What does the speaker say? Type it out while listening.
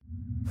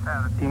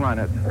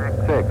T-minus 6,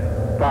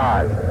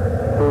 5,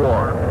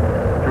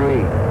 4, 3,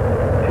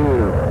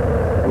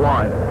 2,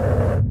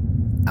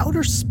 1.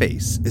 Outer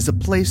space is a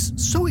place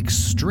so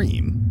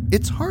extreme,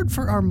 it's hard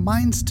for our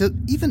minds to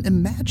even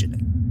imagine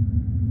it.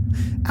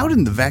 Out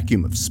in the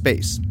vacuum of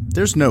space,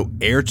 there's no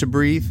air to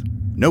breathe,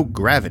 no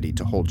gravity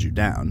to hold you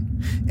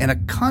down, and a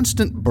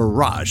constant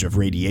barrage of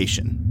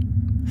radiation.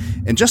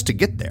 And just to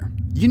get there,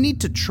 you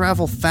need to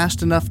travel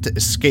fast enough to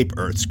escape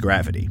Earth's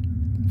gravity.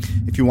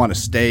 If you want to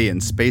stay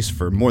in space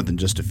for more than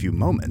just a few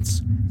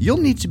moments, you'll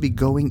need to be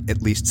going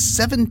at least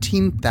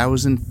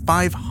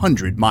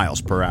 17,500 miles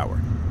per hour.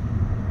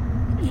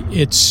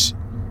 It's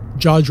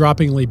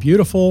jaw-droppingly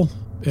beautiful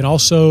and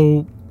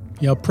also,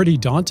 pretty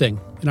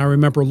daunting. And I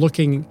remember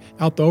looking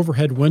out the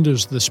overhead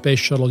windows of the space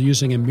shuttle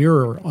using a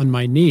mirror on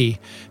my knee,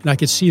 and I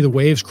could see the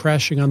waves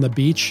crashing on the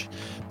beach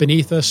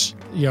beneath us,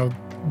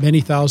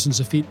 many thousands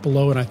of feet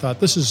below, and I thought,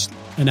 this is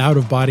an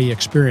out-of-body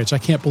experience. I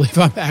can't believe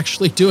I'm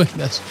actually doing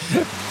this.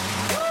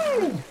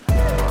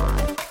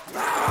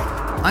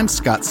 I'm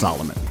Scott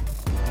Solomon.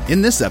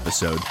 In this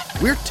episode,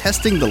 we're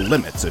testing the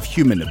limits of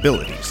human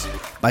abilities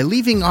by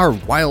leaving our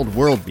wild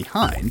world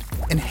behind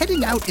and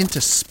heading out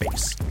into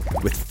space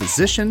with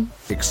physician,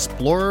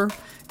 explorer,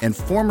 and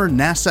former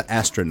NASA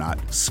astronaut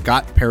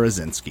Scott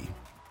Parazynski.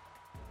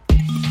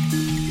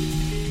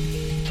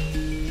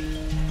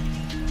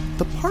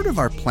 The part of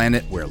our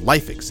planet where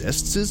life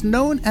exists is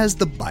known as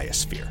the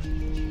biosphere.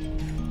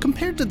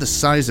 Compared to the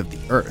size of the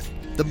Earth,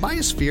 the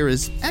biosphere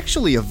is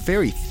actually a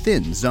very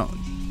thin zone.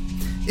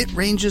 It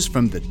ranges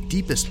from the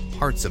deepest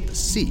parts of the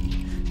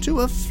sea to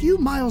a few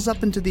miles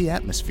up into the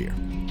atmosphere.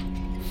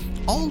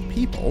 All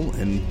people,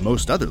 and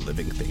most other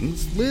living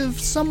things, live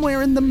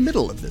somewhere in the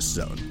middle of this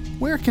zone,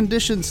 where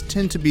conditions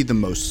tend to be the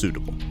most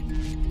suitable.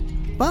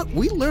 But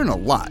we learn a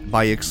lot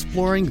by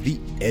exploring the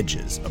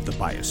edges of the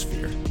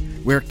biosphere,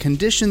 where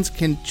conditions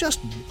can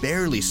just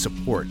barely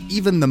support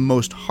even the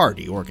most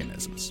hardy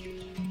organisms.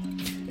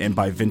 And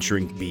by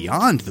venturing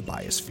beyond the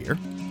biosphere,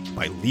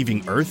 by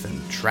leaving Earth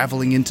and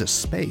traveling into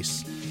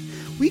space,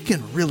 we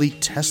can really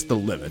test the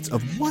limits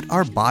of what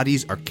our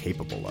bodies are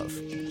capable of.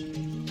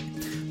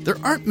 There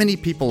aren't many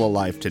people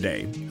alive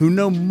today who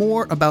know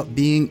more about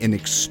being in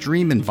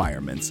extreme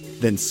environments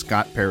than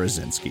Scott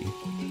Parazynski.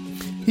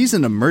 He's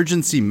an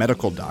emergency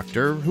medical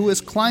doctor who has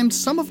climbed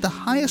some of the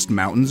highest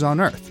mountains on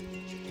Earth.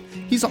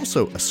 He's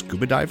also a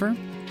scuba diver,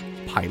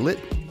 pilot,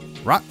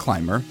 rock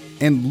climber,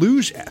 and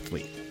luge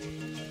athlete.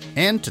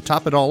 And to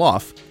top it all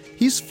off,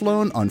 he's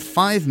flown on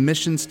 5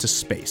 missions to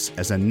space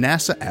as a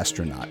NASA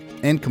astronaut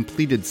and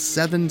completed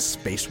 7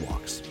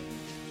 spacewalks.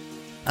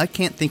 I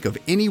can't think of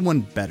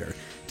anyone better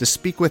to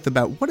speak with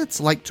about what it's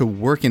like to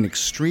work in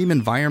extreme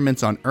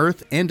environments on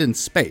Earth and in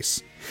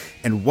space,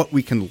 and what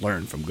we can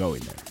learn from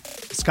going there.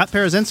 Scott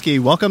Parazynski,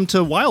 welcome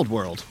to Wild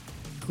World.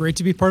 Great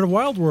to be part of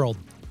Wild World.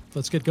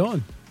 Let's get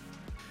going.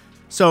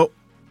 So,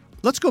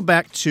 let's go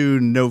back to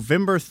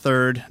November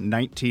 3rd,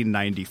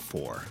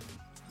 1994.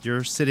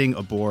 You're sitting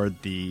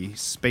aboard the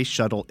Space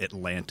Shuttle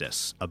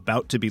Atlantis,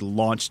 about to be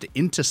launched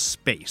into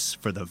space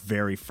for the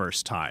very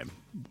first time.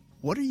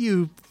 What are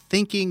you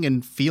thinking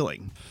and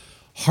feeling?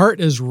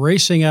 Heart is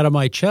racing out of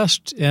my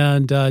chest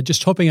and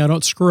just hoping I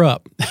don't screw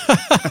up.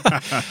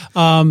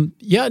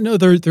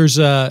 There's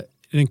an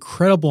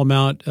incredible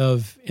amount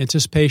of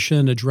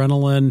anticipation,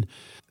 adrenaline,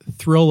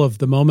 thrill of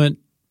the moment,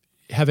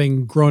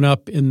 having grown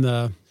up in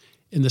the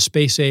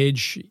space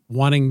age,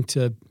 wanting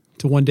to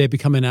one day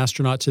become an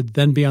astronaut, to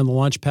then be on the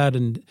launch pad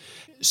and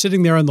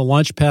sitting there on the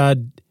launch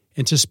pad,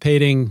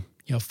 anticipating,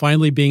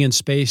 finally being in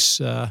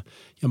space,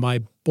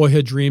 my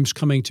boyhood dreams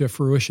coming to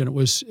fruition.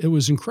 It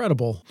was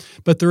incredible.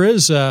 But there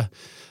is a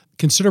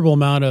considerable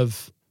amount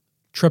of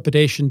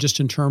trepidation just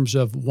in terms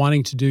of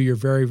wanting to do your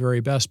very, very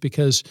best,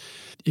 because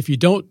if you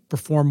don't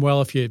perform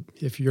well, if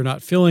you're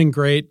not feeling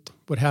great,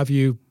 what have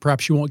you,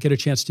 perhaps you won't get a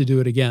chance to do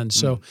it again.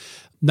 So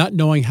not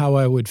knowing how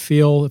I would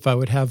feel, if I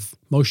would have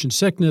motion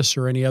sickness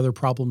or any other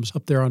problems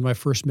up there on my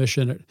first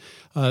mission,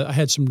 I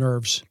had some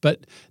nerves,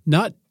 but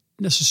not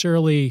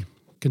necessarily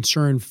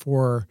concerned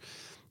for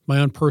my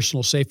own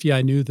personal safety.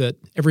 I knew that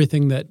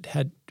everything that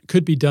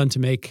could be done to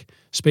make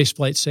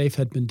spaceflight safe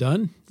had been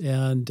done,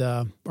 and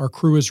our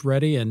crew is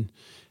ready, and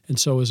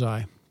so was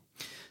I.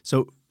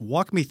 So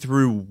walk me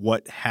through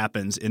what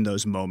happens in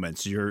those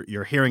moments.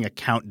 You're hearing a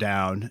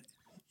countdown.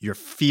 You're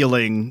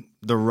feeling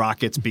the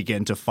rockets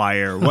begin to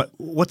fire.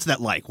 What's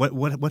that like?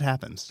 What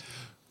happens?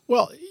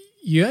 Well,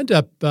 you end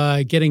up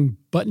getting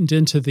buttoned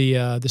into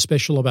the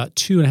space shuttle about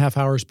 2.5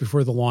 hours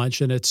before the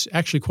launch, and it's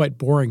actually quite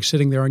boring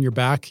sitting there on your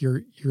back.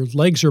 Your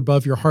legs are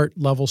above your heart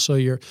level, so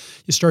you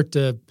start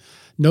to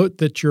note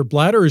that your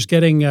bladder is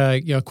getting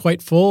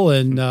quite full,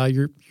 and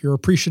you're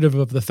appreciative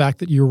of the fact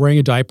that you're wearing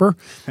a diaper.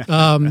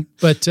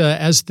 But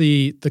as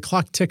the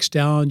clock ticks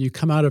down, you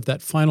come out of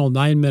that final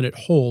 9-minute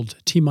hold,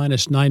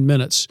 T-minus 9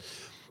 minutes.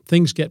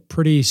 Things get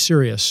pretty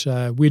serious.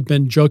 We'd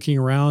been joking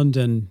around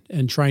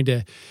and trying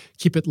to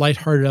keep it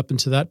lighthearted up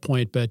until that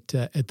point. But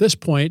at this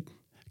point,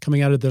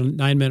 coming out of the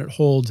 9-minute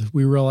hold,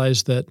 we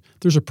realized that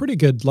there's a pretty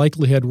good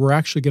likelihood we're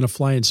actually going to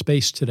fly in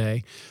space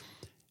today.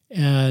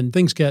 and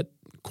things get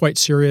quite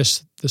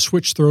serious. The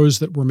switch throws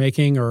that we're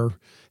making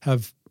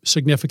have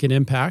significant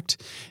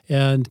impact,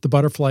 and the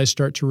butterflies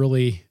start to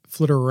really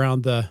flitter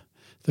around the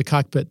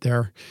cockpit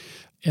there.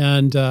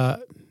 And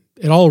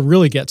it all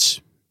really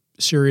gets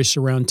serious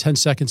around 10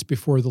 seconds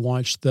before the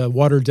launch. The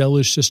water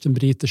deluge system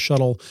beneath the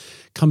shuttle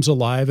comes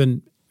alive,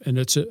 and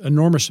it's an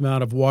enormous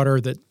amount of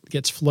water that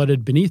gets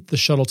flooded beneath the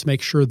shuttle to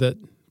make sure that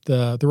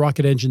the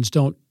rocket engines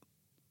don't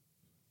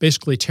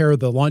basically tear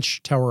the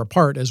launch tower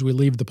apart as we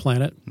leave the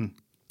planet.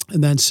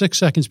 And then 6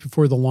 seconds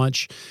before the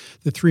launch,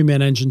 the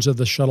three-man engines of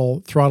the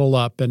shuttle throttle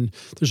up, and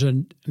there's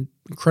an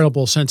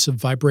incredible sense of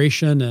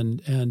vibration,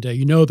 and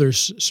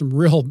there's some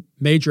real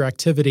major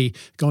activity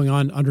going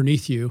on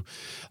underneath you,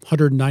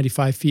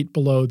 195 feet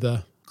below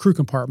the crew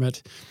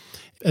compartment.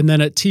 And then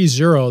at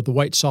T0, the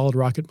white solid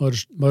rocket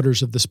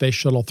motors of the space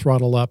shuttle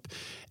throttle up,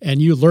 and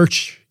you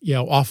lurch,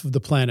 off of the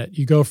planet.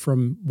 You go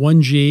from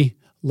 1G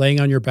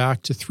laying on your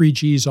back to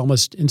 3Gs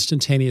almost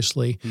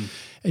instantaneously.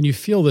 And you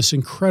feel this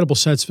incredible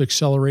sense of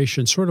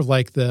acceleration, sort of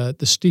like the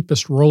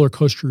steepest roller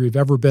coaster you've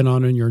ever been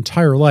on in your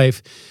entire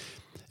life,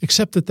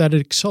 except that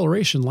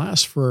acceleration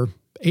lasts for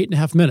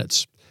 8.5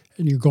 minutes.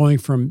 And you're going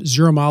from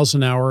 0 miles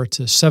an hour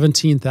to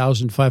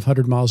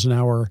 17,500 miles an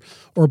hour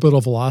orbital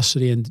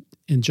velocity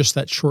in just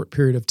that short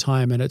period of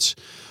time. And it's,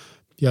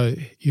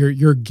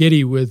 you're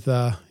giddy with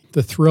the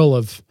thrill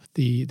of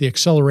the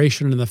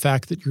acceleration and the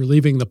fact that you're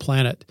leaving the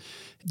planet.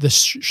 The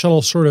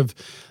shuttle sort of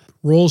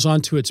rolls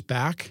onto its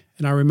back,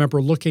 and I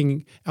remember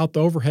looking out the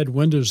overhead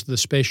windows of the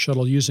space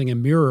shuttle using a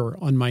mirror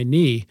on my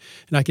knee,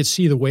 and I could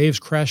see the waves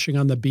crashing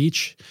on the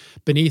beach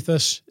beneath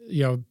us,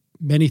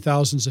 many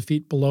thousands of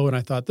feet below, and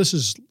I thought, this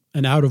is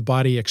an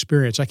out-of-body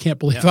experience. I can't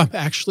believe I'm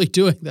actually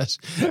doing this.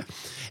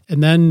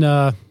 And then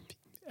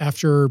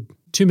after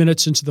 2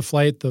 minutes into the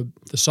flight, the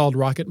solid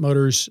rocket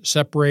motors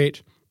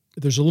separate.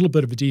 There's a little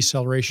bit of a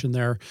deceleration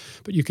there,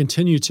 but you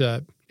continue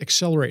to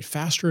accelerate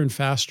faster and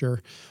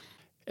faster.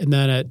 And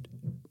then at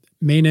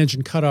main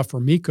engine cutoff,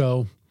 or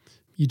MECO,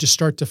 you just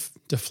start to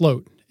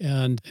float.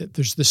 And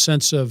there's this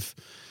sense of,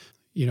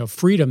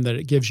 freedom that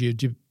it gives you,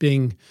 to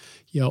being,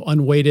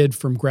 unweighted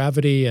from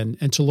gravity,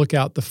 and to look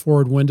out the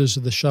forward windows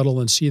of the shuttle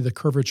and see the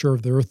curvature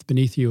of the Earth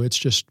beneath you. It's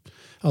just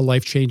a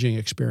life-changing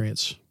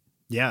experience.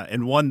 Yeah,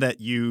 and one that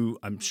you,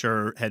 I'm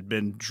sure, had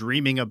been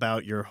dreaming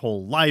about your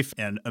whole life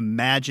and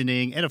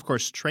imagining and, of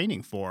course,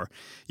 training for.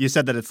 You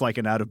said that it's like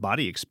an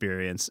out-of-body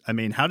experience. I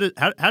mean, how do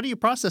you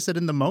process it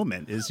in the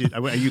moment?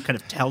 Are you kind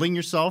of telling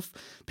yourself,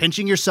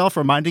 pinching yourself,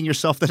 reminding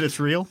yourself that it's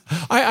real?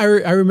 I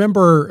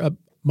remember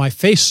my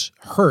face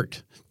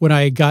hurt when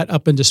I got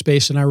up into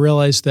space, and I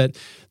realized that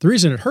the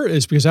reason it hurt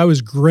is because I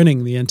was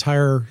grinning the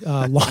entire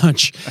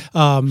launch.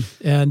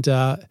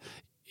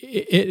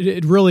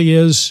 It really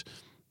is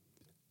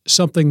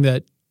something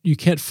that you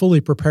can't fully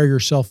prepare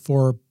yourself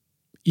for,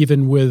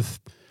 even with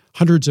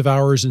hundreds of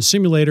hours in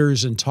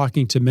simulators and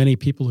talking to many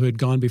people who had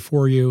gone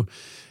before you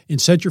in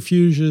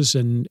centrifuges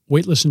and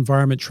weightless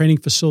environment training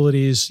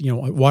facilities,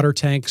 water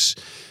tanks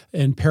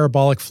and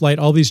parabolic flight,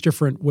 all these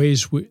different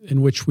ways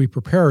in which we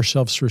prepare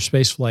ourselves for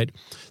space flight.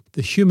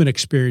 The human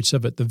experience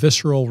of it, the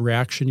visceral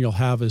reaction you'll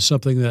have, is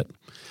something that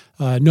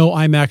no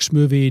IMAX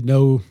movie,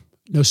 no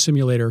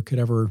simulator could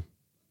ever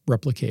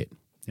replicate.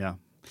 Yeah.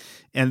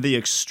 And the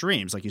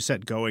extremes, like you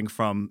said, going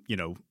from,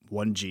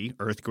 1G,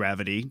 Earth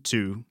gravity,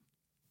 to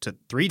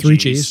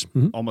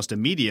 3Gs almost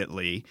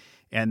immediately.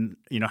 And,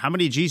 how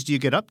many Gs do you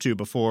get up to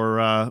before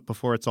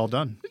it's all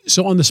done?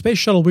 So on the space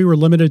shuttle, we were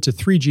limited to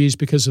 3Gs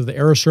because of the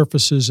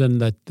aerosurfaces, and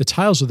the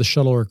tiles of the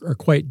shuttle are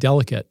quite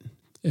delicate.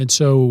 And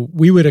so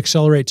we would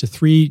accelerate to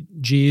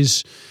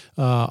 3Gs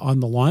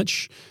on the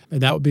launch, and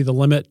that would be the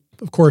limit.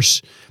 Of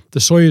course, the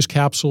Soyuz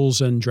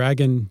capsules and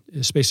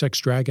SpaceX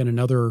Dragon and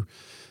other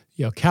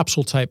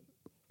capsule-type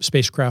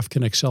spacecraft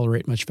can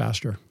accelerate much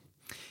faster.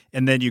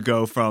 And then you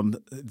go from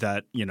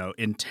that,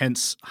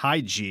 intense high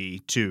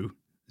G to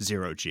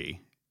 0G.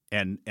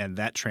 And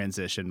that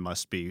transition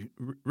must be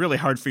really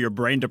hard for your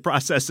brain to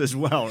process as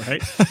well,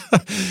 right?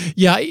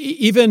 Yeah,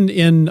 even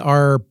in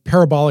our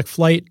parabolic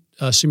flight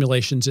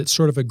simulations, it's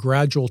sort of a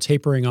gradual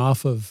tapering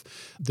off of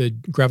the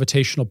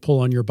gravitational pull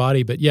on your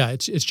body. But yeah,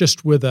 it's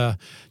just with a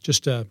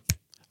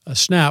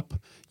snap,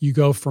 you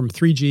go from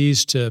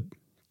 3Gs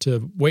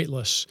to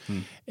weightless.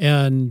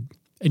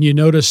 And you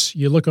notice,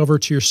 you look over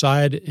to your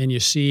side and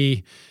you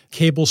see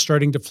cables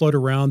starting to float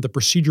around. The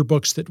procedure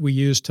books that we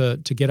use to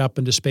get up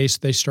into space,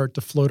 they start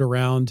to float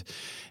around.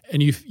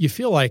 And you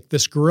feel like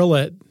this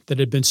gorilla that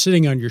had been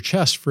sitting on your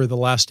chest for the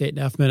last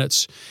 8.5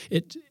 minutes,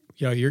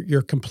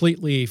 you're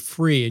completely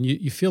free, and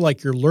you feel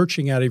like you're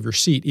lurching out of your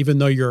seat, even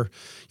though you're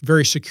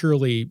very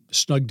securely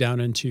snugged down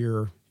into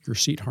your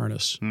seat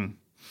harness. And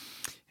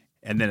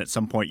then at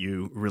some point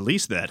you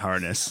release that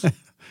harness.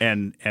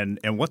 And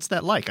what's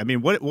that like? I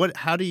mean,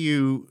 how do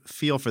you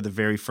feel for the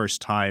very first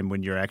time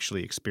when you're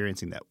actually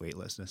experiencing that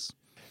weightlessness?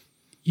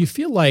 You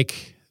feel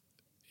like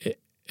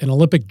an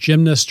Olympic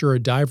gymnast or a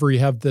diver. You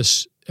have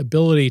this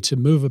ability to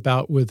move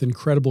about with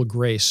incredible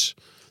grace,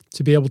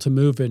 to be able to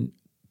move in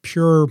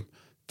pure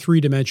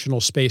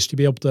three-dimensional space, to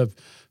be able to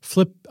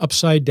flip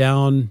upside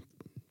down,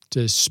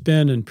 to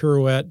spin and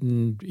pirouette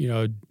and,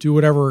 do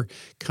whatever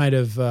kind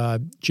of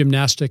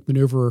gymnastic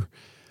maneuver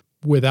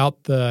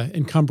without the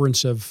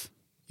encumbrance of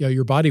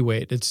your body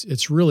weight.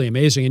 It's really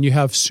amazing. And you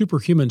have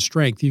superhuman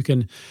strength. You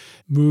can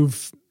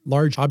move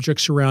large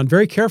objects around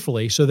very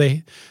carefully. So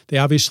they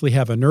obviously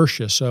have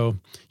inertia. So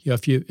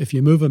if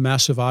you move a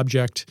massive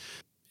object,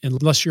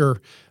 unless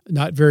you're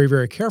not very,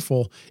 very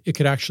careful, it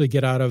could actually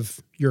get out of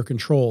your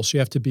control. So you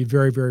have to be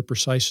very, very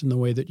precise in the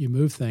way that you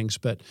move things.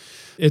 But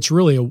it's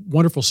really a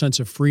wonderful sense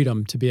of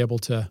freedom to be able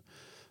to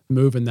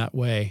move in that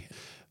way.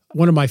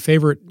 One of my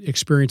favorite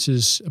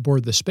experiences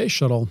aboard the space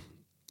shuttle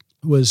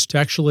was to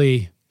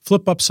actually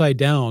flip upside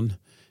down.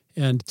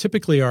 And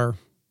typically our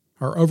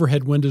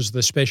overhead windows of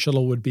the space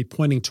shuttle would be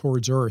pointing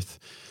towards Earth.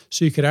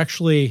 So you could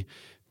actually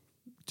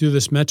do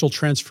this mental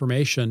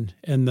transformation,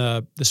 and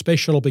the space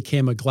shuttle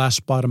became a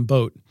glass-bottom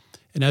boat.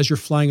 And as you're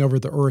flying over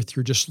the Earth,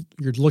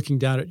 you're looking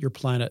down at your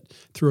planet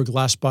through a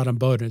glass-bottom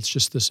boat, and it's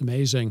just this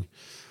amazing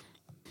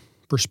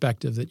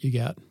perspective that you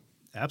get.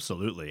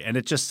 Absolutely. And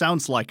it just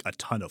sounds like a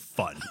ton of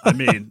fun. I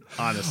mean,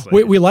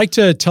 honestly. We like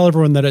to tell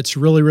everyone that it's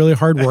really, really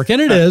hard work, and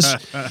it is.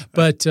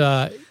 But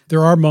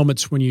there are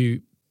moments when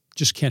you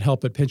just can't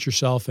help but pinch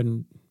yourself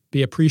and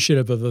be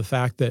appreciative of the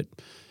fact that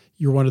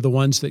you're one of the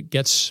ones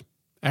that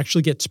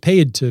actually gets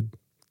paid to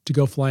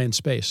go fly in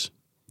space.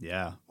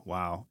 Yeah.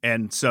 Wow.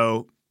 And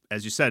so,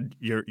 as you said,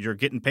 you're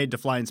getting paid to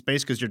fly in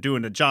space because you're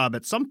doing a job.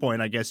 At some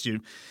point, I guess you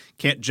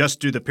can't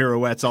just do the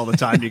pirouettes all the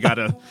time. You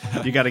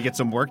gotta get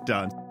some work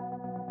done.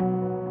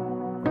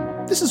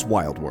 This is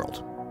Wild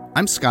World.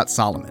 I'm Scott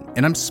Solomon,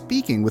 and I'm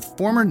speaking with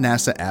former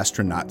NASA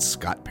astronaut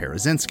Scott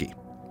Parazynski.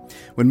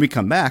 When we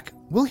come back,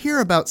 we'll hear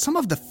about some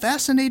of the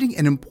fascinating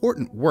and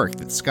important work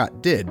that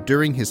Scott did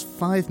during his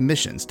 5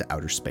 missions to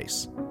outer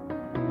space.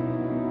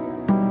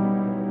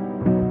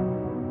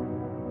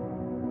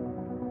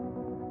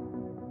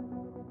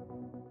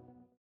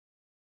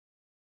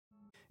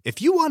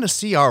 If you want to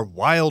see our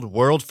wild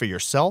world for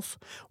yourself,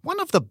 one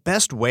of the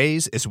best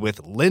ways is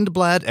with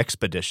Lindblad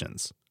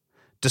Expeditions.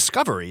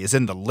 Discovery is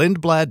in the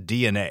Lindblad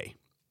DNA.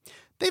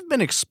 They've been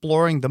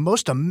exploring the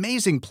most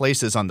amazing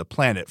places on the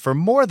planet for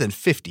more than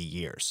 50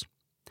 years.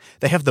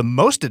 They have the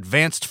most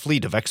advanced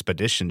fleet of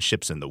expedition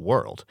ships in the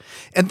world,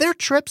 and their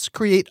trips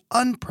create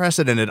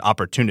unprecedented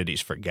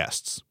opportunities for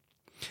guests.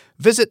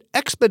 Visit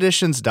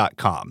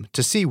expeditions.com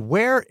to see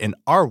where in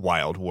our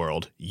wild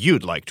world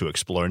you'd like to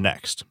explore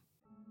next.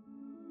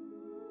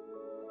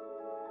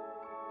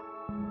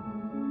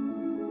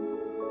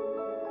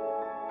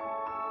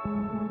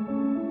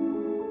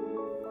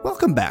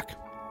 Welcome back.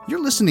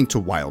 You're listening to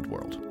Wild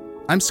World.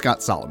 I'm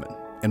Scott Solomon,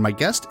 and my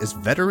guest is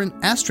veteran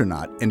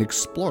astronaut and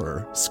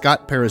explorer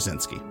Scott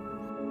Parazynski.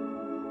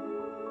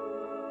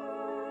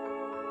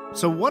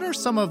 So what are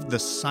some of the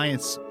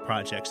science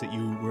projects that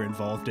you were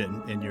involved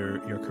in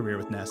your career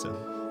with NASA?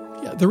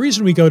 Yeah, the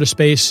reason we go to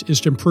space is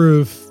to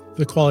improve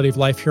the quality of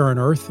life here on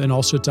Earth and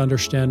also to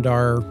understand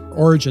our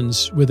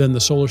origins within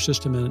the solar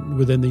system and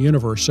within the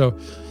universe. So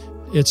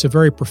it's a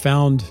very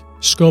profound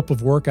scope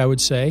of work, I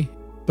would say.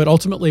 But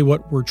ultimately,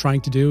 what we're trying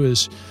to do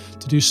is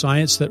to do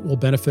science that will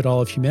benefit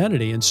all of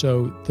humanity. And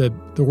so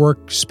the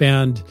work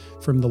spanned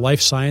from the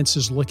life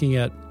sciences, looking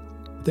at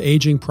the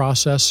aging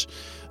process.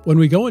 When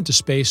we go into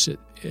space,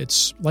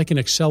 it's like an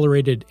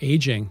accelerated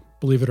aging,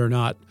 believe it or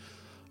not.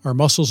 Our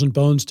muscles and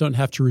bones don't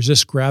have to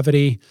resist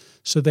gravity,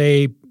 so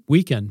they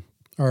weaken.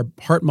 Our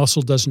heart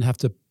muscle doesn't have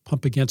to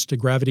pump against a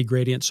gravity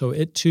gradient, so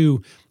it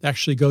too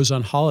actually goes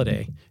on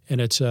holiday. And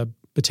it's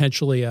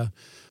potentially a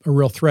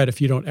real threat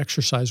if you don't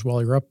exercise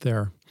while you're up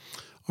there.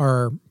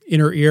 Our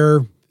inner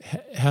ear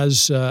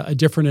has a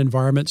different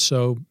environment,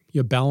 so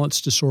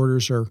balance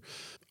disorders are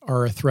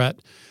a threat.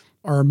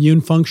 Our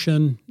immune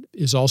function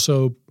is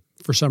also,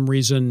 for some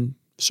reason,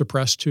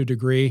 suppressed to a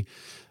degree.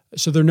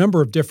 So there are a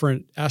number of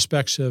different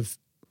aspects of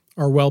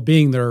our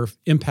well-being that are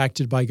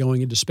impacted by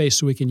going into space.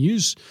 So we can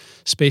use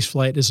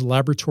spaceflight as a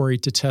laboratory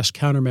to test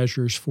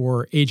countermeasures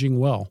for aging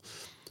well.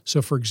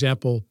 So, for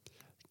example,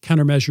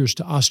 countermeasures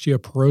to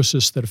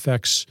osteoporosis that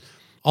affects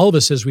all of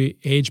us as we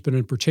age, but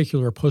in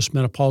particular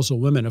postmenopausal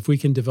women. If we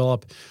can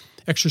develop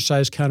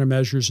exercise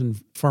countermeasures and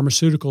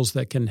pharmaceuticals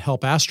that can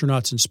help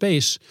astronauts in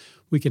space,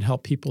 we can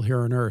help people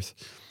here on Earth.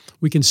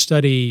 We can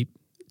study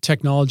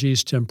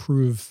technologies to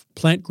improve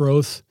plant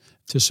growth,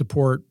 to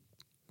support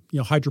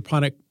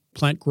hydroponic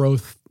plant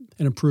growth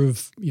and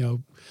improve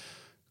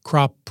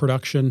crop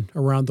production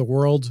around the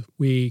world.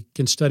 We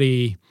can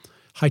study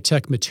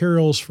high-tech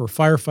materials for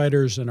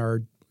firefighters and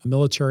our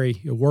military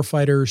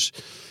warfighters,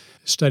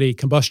 study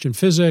combustion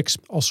physics,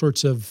 all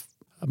sorts of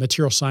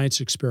material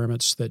science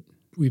experiments that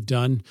we've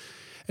done.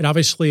 And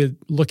obviously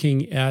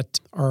looking at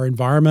our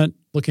environment,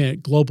 looking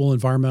at global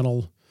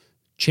environmental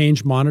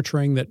change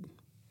monitoring that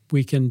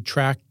we can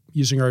track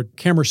using our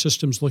camera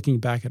systems looking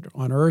back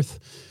on Earth,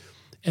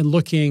 and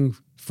looking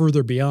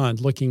further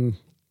beyond, looking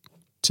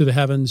to the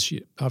heavens,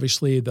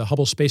 obviously the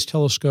Hubble Space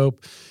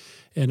Telescope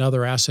and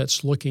other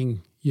assets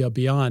looking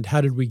beyond.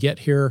 How did we get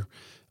here?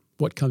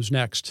 What comes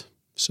next?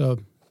 So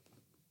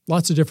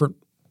lots of different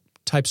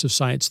types of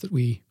science that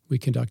we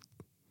conduct.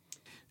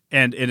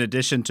 And in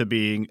addition to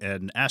being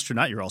an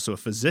astronaut, you're also a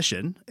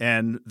physician,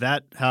 and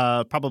that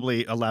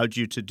probably allowed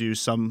you to do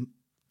some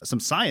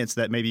science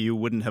that maybe you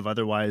wouldn't have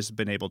otherwise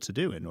been able to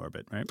do in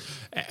orbit, right?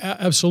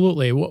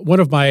 Absolutely. One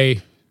of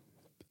my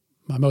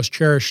most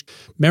cherished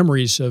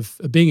memories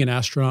of being an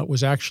astronaut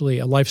was actually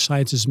a life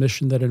sciences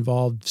mission that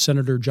involved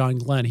Senator John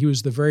Glenn. He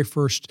was the very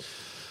first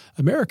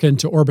American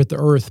to orbit the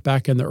Earth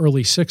back in the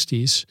early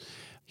 60s.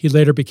 He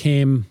later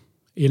became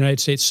a United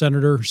States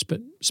Senator,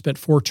 spent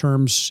 4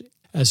 terms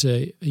as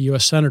a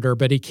U.S. Senator,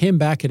 but he came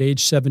back at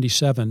age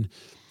 77.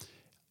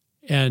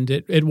 And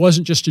it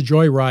wasn't just a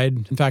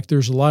joyride. In fact,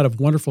 there's a lot of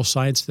wonderful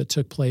science that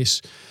took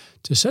place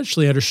to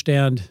essentially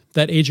understand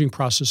that aging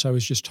process I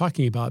was just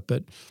talking about.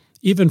 But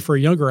even for a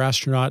younger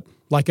astronaut,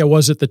 like I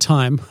was at the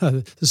time,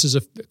 this is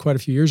quite a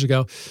few years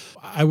ago,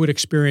 I would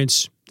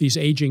experience these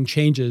aging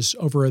changes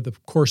over the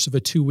course of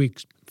a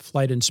 2-week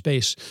flight in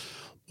space.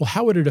 Well,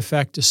 how would it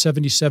affect a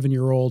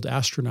 77-year-old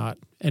astronaut?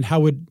 And how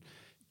would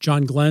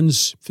John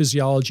Glenn's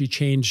physiology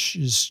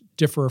changes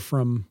differ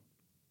from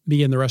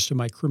me and the rest of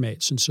my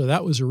crewmates? And so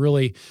that was a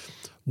really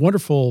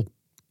wonderful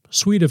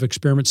suite of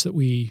experiments that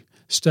we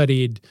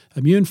studied: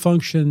 immune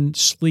function,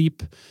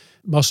 sleep,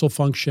 muscle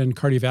function,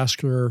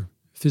 cardiovascular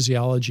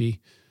physiology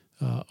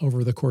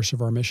over the course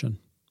of our mission.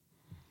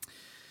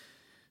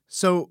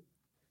 So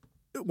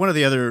one of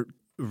the other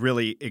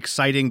really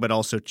exciting but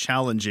also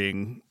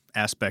challenging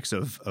aspects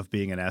of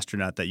being an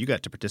astronaut that you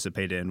got to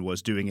participate in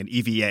was doing an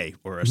EVA,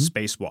 or a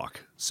spacewalk.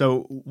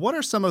 So what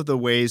are some of the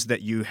ways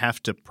that you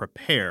have to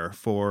prepare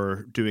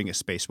for doing a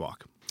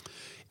spacewalk?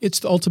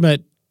 It's the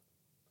ultimate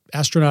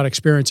astronaut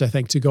experience, I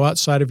think, to go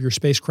outside of your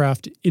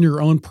spacecraft in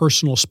your own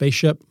personal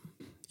spaceship.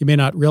 You may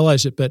not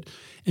realize it, but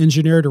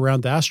engineered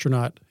around the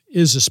astronaut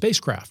is a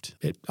spacecraft.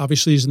 It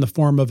obviously is in the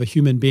form of a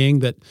human being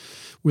that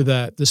with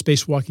the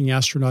spacewalking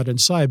astronaut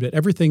inside, but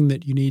everything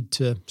that you need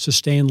to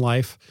sustain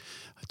life,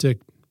 to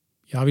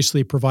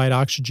obviously provide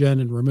oxygen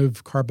and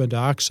remove carbon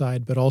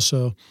dioxide, but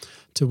also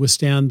to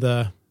withstand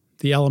the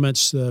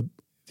elements, the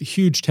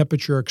huge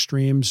temperature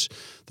extremes,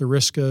 the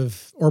risk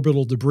of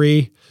orbital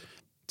debris.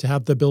 To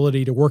have the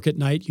ability to work at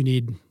night, you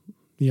need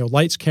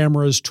lights,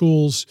 cameras,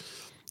 tools,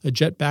 a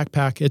jet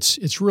backpack.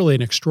 It's really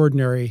an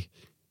extraordinary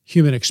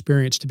human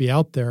experience to be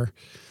out there.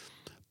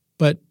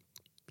 But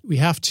we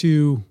have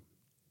to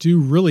do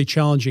really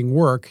challenging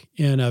work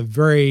in a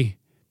very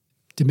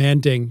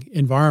demanding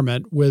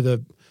environment with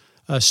a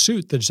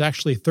suit that's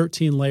actually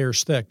 13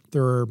 layers thick.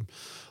 There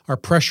are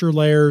pressure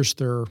layers,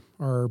 there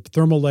are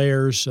thermal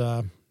layers,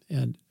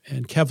 and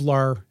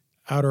Kevlar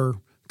outer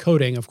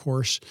coating, of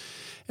course.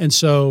 And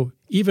so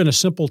even a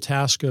simple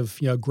task of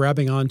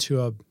grabbing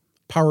onto a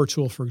power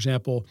tool, for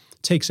example,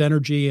 takes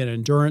energy and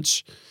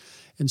endurance.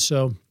 And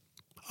so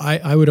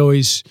I would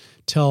always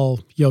tell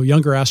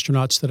younger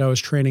astronauts that I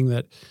was training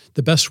that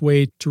the best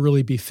way to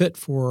really be fit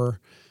for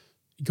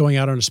going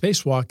out on a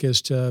spacewalk is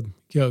to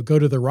go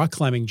to the rock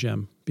climbing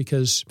gym,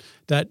 because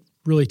that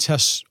really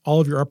tests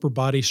all of your upper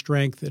body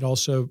strength. It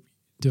also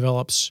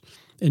develops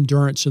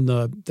endurance in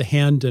the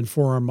hand and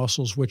forearm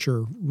muscles, which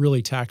are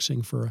really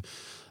taxing for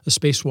a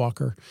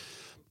spacewalker.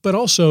 But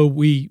also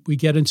we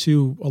get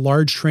into a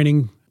large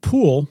training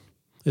pool.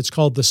 It's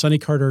called the Sonny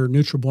Carter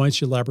Neutral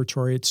Buoyancy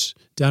Laboratory. It's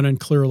down in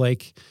Clear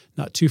Lake,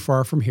 not too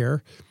far from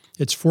here.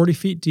 It's 40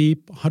 feet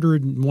deep,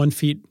 101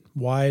 feet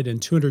wide,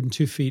 and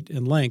 202 feet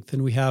in length.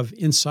 And we have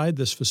inside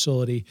this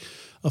facility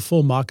a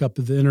full mock-up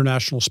of the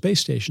International Space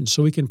Station.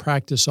 So we can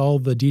practice all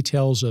the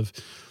details of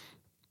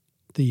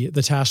the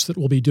tasks that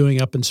we'll be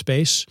doing up in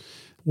space,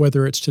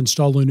 whether it's to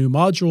install a new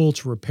module,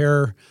 to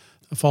repair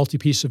a faulty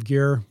piece of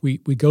gear. We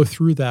go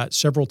through that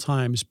several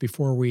times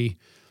before we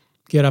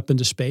get up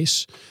into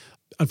space.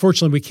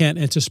 Unfortunately, we can't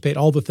anticipate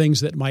all the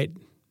things that might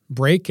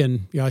break.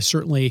 And I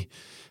certainly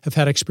have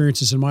had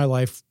experiences in my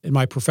life, in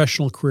my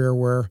professional career,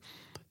 where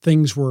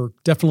things were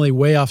definitely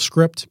way off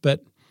script,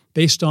 but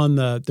based on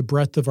the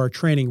breadth of our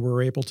training, we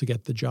were able to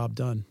get the job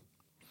done.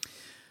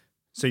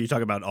 So you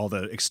talk about all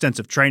the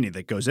extensive training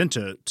that goes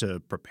into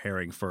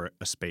preparing for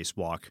a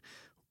spacewalk.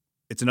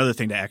 It's another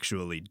thing to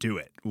actually do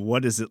it.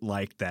 What is it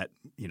like that,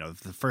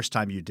 the first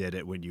time you did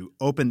it, when you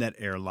open that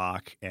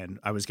airlock, and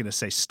I was going to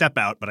say step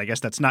out, but I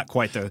guess that's not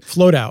quite the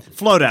float out.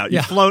 Float out.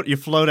 Yeah. You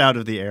float out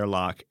of the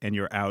airlock and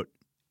you're out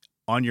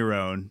on your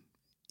own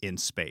in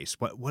space.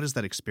 What is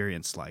that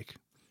experience like?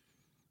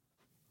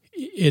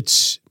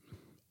 It's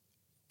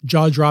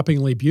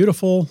jaw-droppingly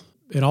beautiful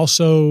and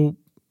also,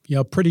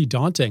 pretty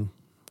daunting.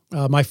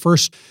 My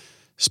first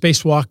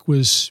spacewalk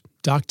was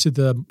docked to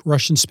the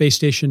Russian space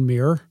station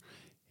Mir.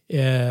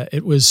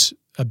 It was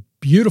a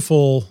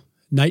beautiful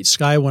night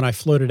sky when I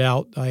floated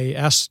out. I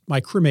asked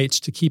my crewmates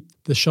to keep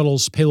the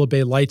shuttle's payload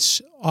bay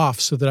lights off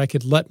so that I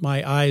could let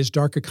my eyes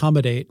dark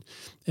accommodate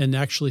and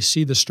actually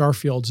see the star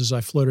fields as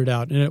I floated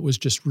out. And it was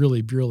just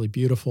really, really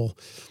beautiful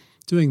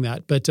doing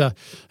that. But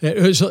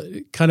it was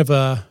kind of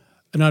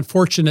an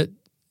unfortunate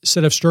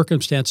set of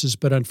circumstances,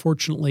 but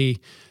unfortunately,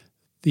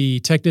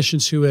 the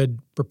technicians who had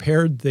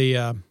prepared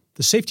the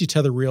the safety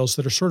tether reels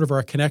that are sort of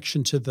our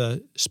connection to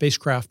the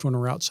spacecraft when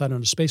we're outside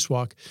on a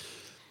spacewalk,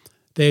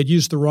 they had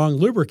used the wrong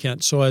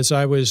lubricant. So as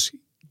I was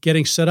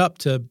getting set up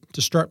to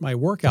start my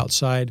work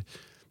outside,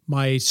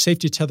 my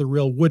safety tether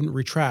reel wouldn't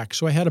retract.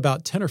 So I had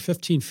about 10 or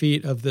 15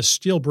 feet of this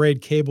steel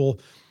braid cable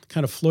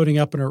kind of floating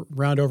up and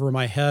around over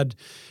my head.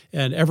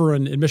 And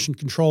everyone in mission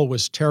control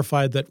was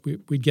terrified that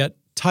we'd get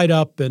tied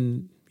up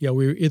and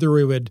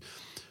we would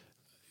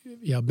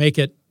make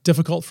it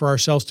difficult for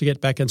ourselves to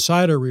get back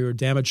inside, or we would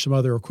damage some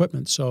other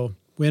equipment. So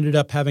we ended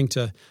up having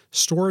to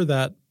store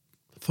that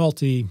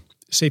faulty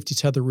safety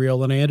tether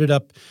reel, and I ended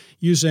up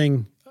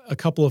using a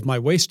couple of my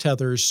waist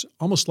tethers,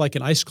 almost like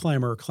an ice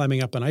climber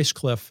climbing up an ice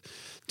cliff,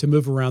 to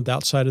move around the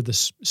outside of the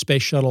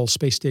space shuttle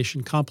space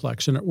station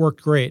complex, and it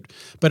worked great.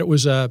 But it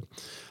was a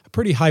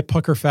pretty high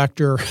pucker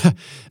factor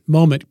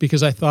moment,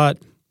 because I thought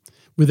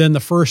within the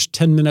first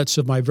 10 minutes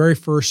of my very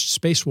first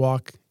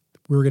spacewalk,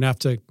 we were going to have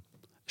to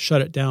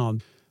shut it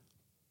down.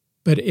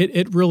 But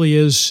it really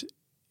is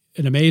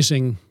an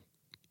amazing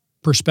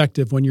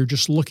perspective when you're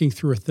just looking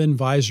through a thin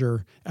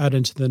visor out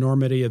into the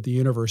enormity of the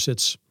universe.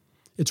 It's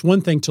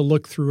one thing to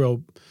look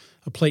through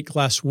a plate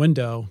glass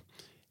window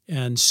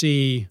and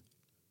see,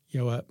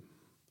 a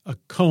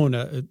cone,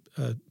 a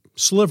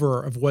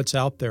sliver of what's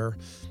out there.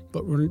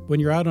 But when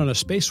you're out on a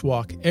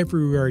spacewalk,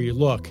 everywhere you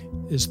look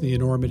is the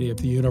enormity of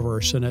the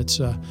universe, and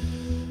it's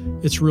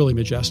really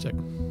majestic.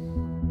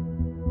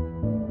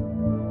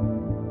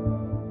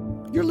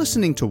 You're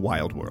listening to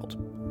Wild World.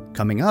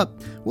 Coming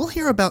up, we'll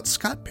hear about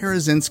Scott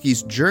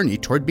Parazynski's journey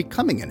toward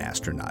becoming an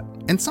astronaut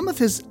and some of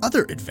his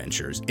other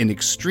adventures in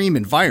extreme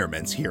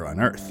environments here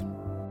on Earth.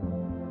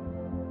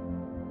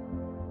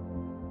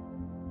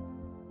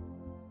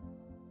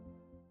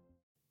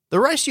 The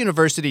Rice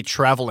University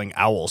Traveling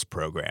Owls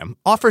program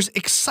offers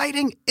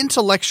exciting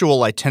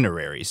intellectual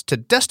itineraries to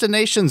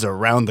destinations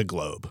around the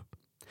globe.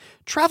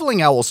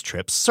 Traveling Owls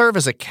trips serve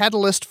as a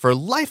catalyst for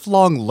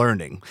lifelong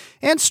learning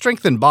and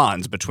strengthen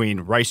bonds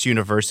between Rice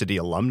University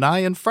alumni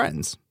and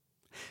friends.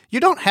 You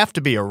don't have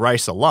to be a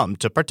Rice alum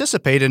to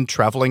participate in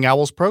Traveling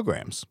Owls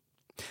programs.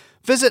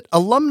 Visit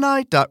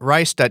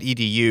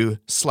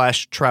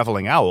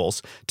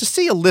alumni.rice.edu/travelingowls to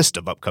see a list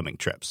of upcoming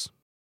trips.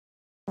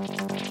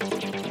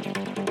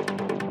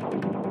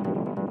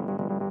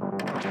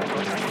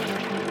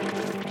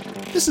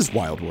 This is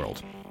Wild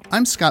World.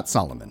 I'm Scott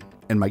Solomon,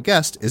 and my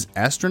guest is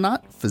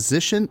astronaut,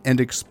 physician, and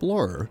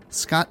explorer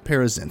Scott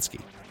Parazynski.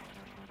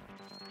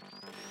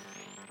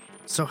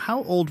 So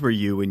how old were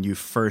you when you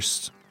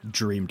first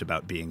dreamed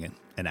about being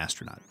an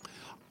astronaut?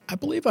 I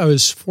believe I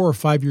was 4 or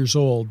 5 years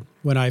old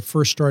when I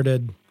first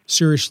started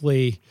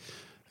seriously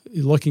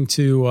looking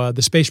to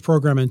the space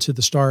program and to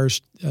the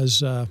stars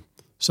as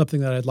something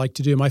that I'd like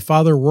to do. My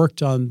father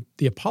worked on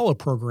the Apollo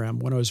program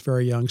when I was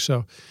very young,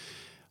 so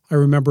I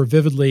remember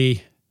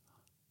vividly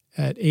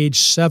at age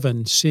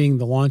 7 seeing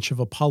the launch of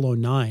Apollo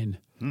 9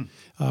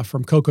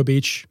 from Cocoa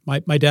Beach.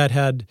 My dad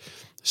had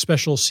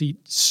special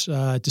seats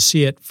to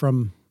see it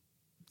from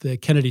the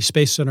Kennedy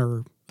Space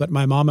Center, but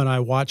my mom and I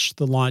watched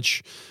the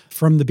launch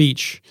from the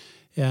beach,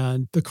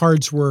 and the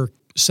cards were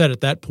set at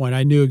that point.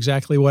 I knew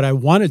exactly what I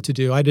wanted to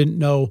do. I didn't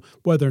know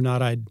whether or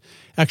not I'd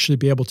actually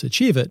be able to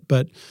achieve it,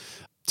 but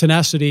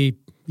tenacity,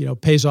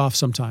 pays off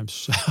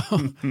sometimes.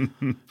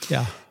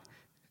 Yeah.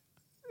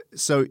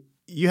 So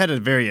you had a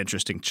very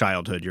interesting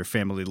childhood. Your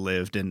family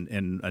lived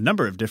in a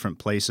number of different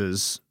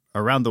places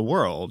around the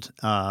world.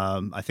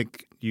 I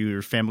think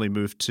your family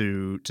moved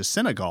to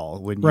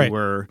Senegal when you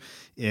were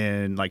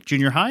in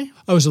junior high?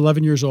 I was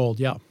 11 years old,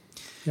 yeah.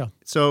 Yeah.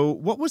 So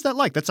what was that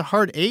like? That's a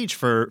hard age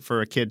for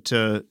a kid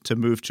to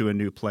move to a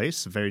new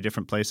place, a very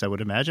different place, I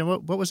would imagine.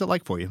 What was it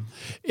like for you?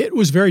 It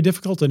was very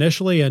difficult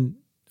initially. And,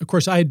 of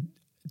course, I'd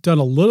done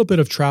a little bit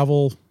of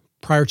travel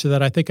prior to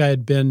that. I think I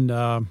had been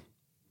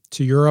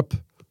to Europe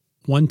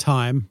one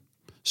time.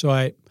 So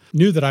I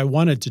knew that I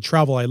wanted to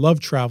travel. I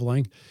loved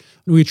traveling.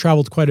 We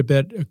traveled quite a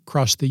bit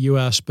across the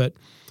U.S., but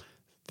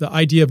the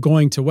idea of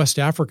going to West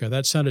Africa,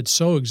 that sounded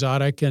so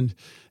exotic. And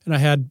I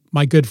had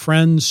my good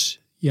friends,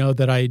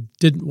 that I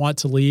didn't want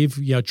to leave,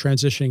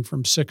 transitioning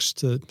from 6th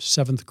to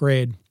 7th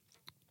grade.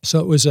 So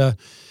it was a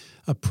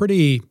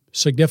pretty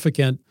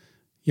significant,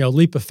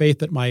 leap of faith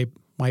that my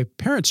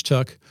parents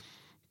took,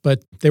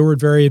 but they were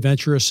very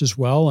adventurous as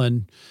well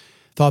and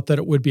thought that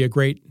it would be a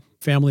great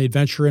family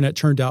adventure, and it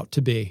turned out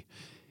to be.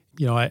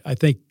 I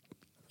think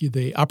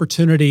the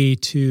opportunity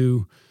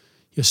to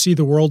see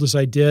the world as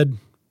I did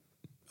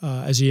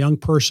as a young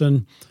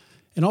person,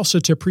 and also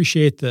to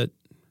appreciate that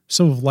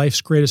some of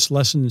life's greatest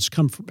lessons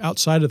come from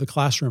outside of the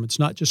classroom. It's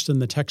not just in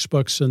the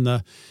textbooks and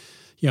the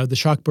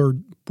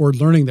chalkboard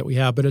learning that we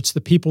have, but it's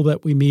the people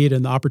that we meet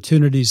and the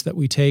opportunities that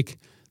we take.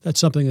 That's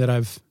something that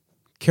I've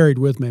carried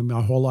with me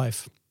my whole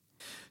life.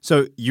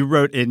 So you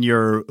wrote in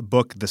your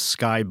book, The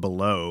Sky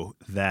Below,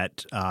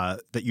 that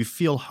you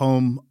feel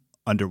home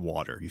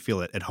underwater. You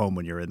feel it at home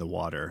when you're in the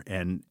water.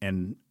 And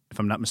if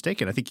I'm not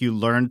mistaken, I think you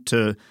learned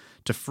to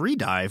free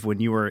dive when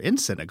you were in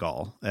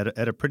Senegal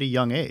at a pretty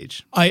young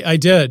age. I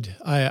did.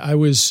 I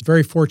was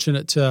very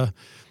fortunate to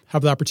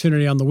have the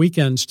opportunity on the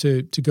weekends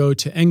to go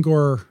to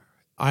Ngor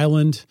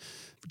island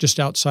just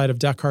outside of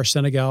Dakar,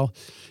 Senegal.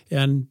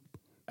 And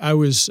I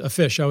was a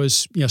fish. I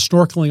was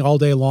snorkeling all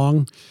day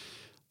long.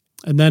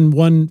 And then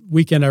one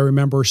weekend, I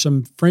remember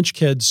some French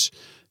kids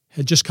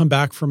had just come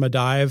back from a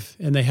dive,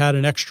 and they had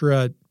an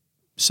extra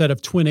set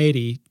of Twin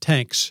 80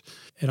 tanks.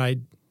 And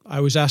I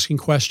was asking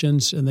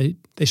questions, and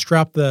they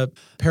strapped the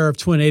pair of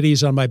Twin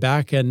 80s on my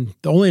back. And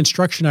the only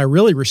instruction I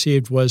really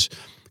received was,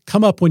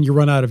 come up when you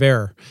run out of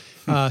air.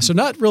 So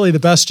not really the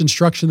best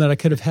instruction that I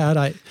could have had.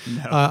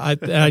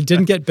 I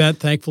didn't get bent,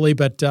 thankfully,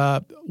 but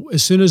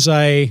as soon as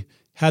I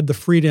had the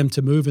freedom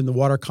to move in the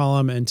water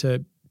column and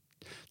to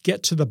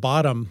get to the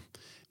bottom,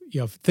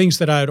 things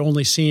that I had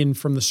only seen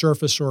from the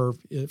surface or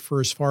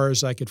for as far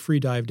as I could free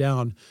dive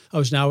down, I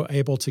was now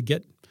able to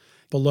get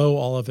below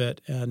all of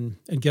it and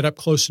get up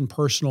close and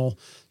personal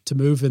to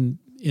move in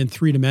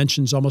 3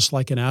 dimensions, almost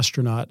like an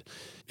astronaut.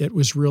 It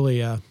was really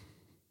a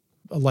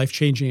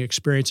life-changing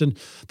experience. And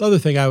the other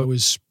thing, I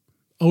was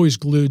always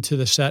glued to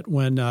the set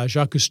when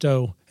Jacques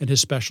Cousteau and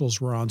his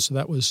specials were on. So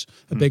that was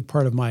a big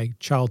part of my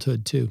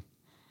childhood too.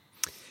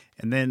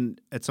 And then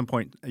at some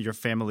point, your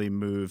family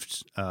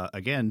moved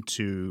again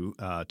to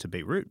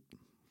Beirut.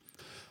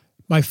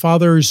 My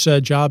father's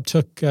job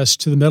took us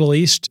to the Middle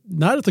East,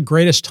 not at the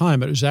greatest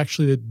time. It was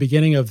actually the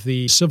beginning of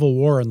the civil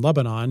war in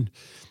Lebanon.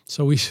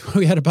 So we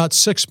had about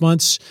 6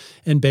 months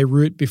in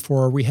Beirut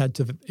before we had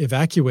to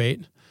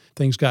evacuate.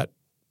 Things got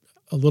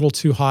a little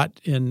too hot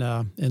in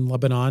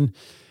Lebanon,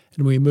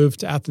 and we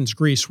moved to Athens,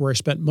 Greece, where I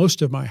spent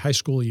most of my high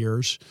school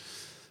years,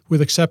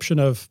 with exception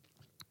of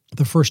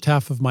the first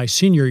half of my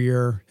senior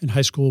year in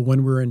high school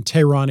when we were in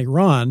Tehran,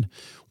 Iran,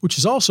 which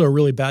is also a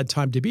really bad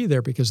time to be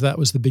there because that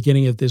was the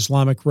beginning of the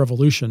Islamic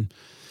Revolution.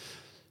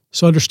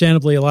 So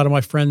understandably, a lot of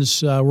my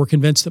friends were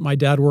convinced that my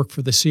dad worked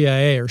for the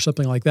CIA or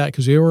something like that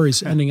because we were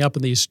always ending up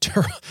in these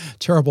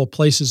terrible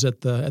places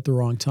at the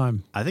wrong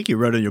time. I think you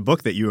wrote in your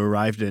book that you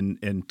arrived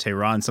in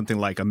Tehran something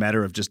like a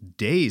matter of just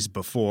days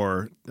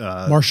before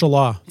martial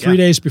law. 3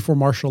 days before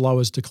martial law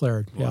was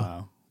declared.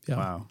 Wow. Yeah.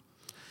 Wow.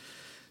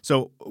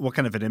 So what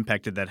kind of an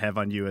impact did that have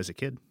on you as a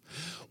kid?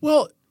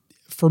 Well,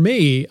 for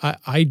me,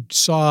 I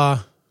saw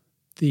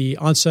the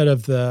onset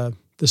of the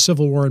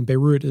civil war in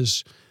Beirut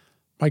as,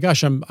 my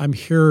gosh, I'm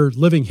here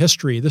living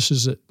history. This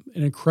is an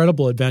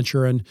incredible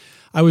adventure. And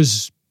I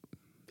was,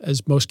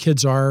 as most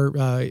kids are,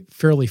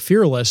 fairly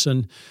fearless.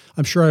 And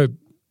I'm sure I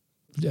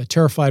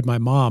terrified my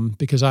mom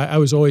because I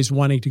was always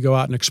wanting to go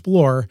out and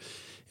explore.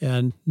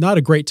 And not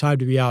a great time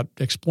to be out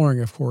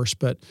exploring, of course,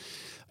 but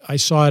I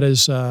saw it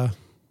as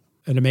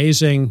an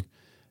amazing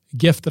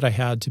gift that I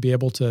had to be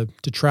able to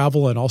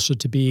travel and also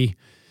to be,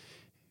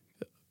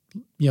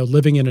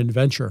 living in an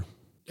adventure.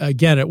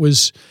 Again, it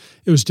was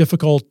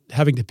difficult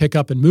having to pick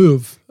up and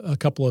move a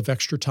couple of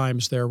extra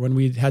times there when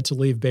we had to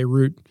leave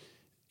Beirut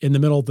in the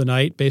middle of the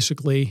night.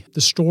 Basically,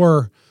 the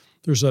store,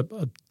 there's a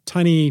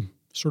tiny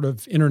sort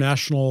of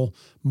international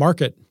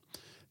market,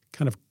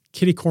 kind of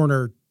kitty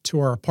corner to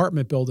our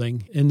apartment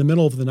building. In the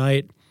middle of the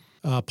night,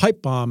 a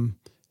pipe bomb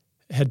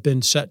had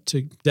been set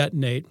to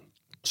detonate.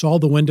 So all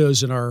the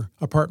windows in our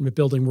apartment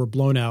building were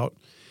blown out.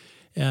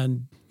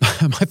 And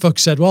my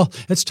folks said, well,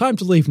 it's time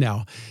to leave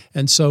now.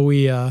 And so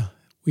we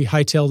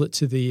hightailed it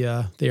to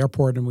the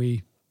airport, and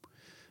we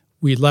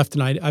left,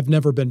 and I've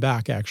never been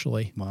back,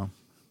 actually. Wow.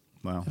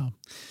 Yeah.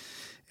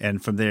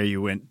 And from there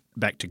you went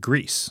back to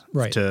Greece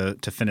right. to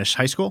finish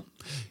high school?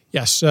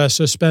 Yes. So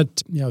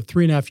spent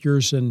 3.5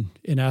 years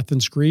in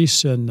Athens,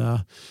 Greece, and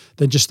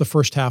then just the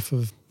first half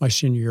of my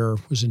senior year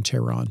was in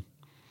Tehran.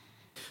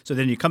 So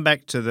then you come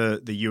back to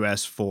the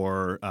U.S.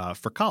 for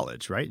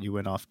college, right? You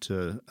went off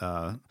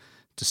to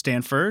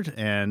Stanford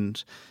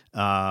and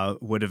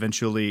would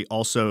eventually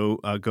also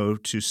go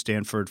to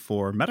Stanford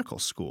for medical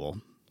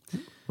school.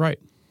 Right.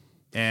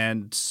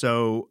 And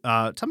so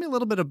tell me a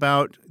little bit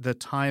about the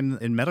time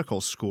in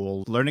medical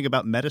school, learning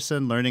about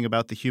medicine, learning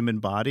about the human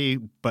body,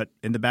 but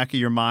in the back of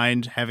your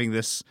mind having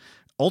this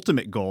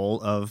ultimate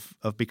goal of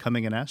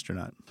becoming an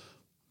astronaut.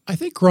 I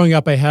think growing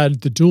up I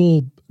had the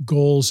dual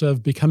goals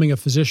of becoming a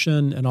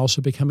physician and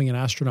also becoming an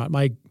astronaut.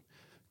 My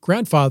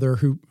grandfather,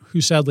 who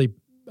sadly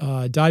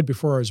died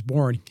before I was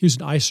born, he was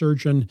an eye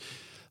surgeon,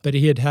 but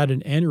he had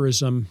an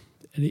aneurysm.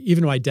 And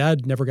even my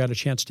dad never got a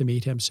chance to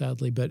meet him,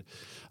 sadly. But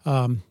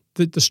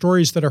the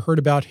stories that I heard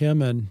about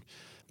him, and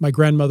my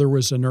grandmother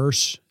was a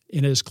nurse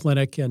in his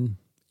clinic, and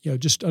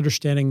just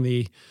understanding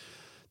the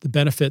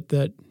benefit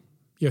that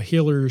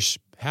healers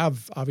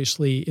have,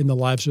 obviously, in the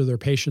lives of their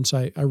patients,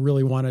 I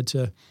really wanted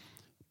to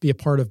be a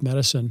part of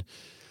medicine.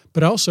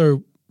 But I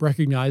also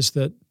recognized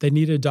that they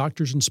needed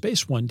doctors in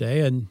space one day,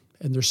 and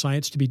their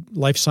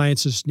life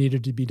sciences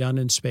needed to be done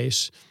in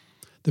space.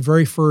 The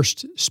very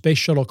first space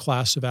shuttle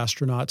class of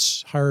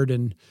astronauts hired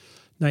in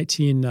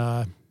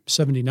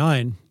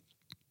 1979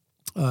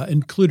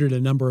 included a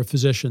number of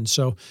physicians.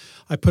 So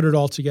I put it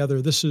all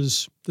together. This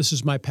is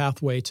my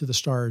pathway to the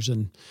stars,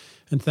 and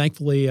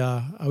thankfully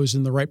I was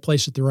in the right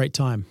place at the right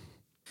time.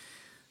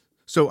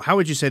 So how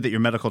would you say that your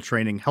medical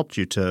training helped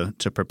you to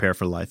prepare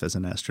for life as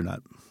an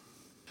astronaut?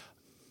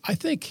 I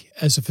think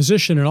as a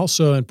physician, and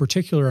also in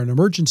particular an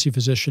emergency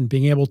physician,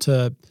 being able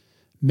to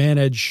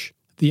manage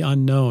the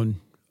unknown.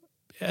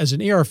 As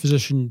an ER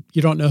physician,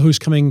 you don't know who's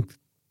coming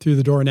through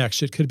the door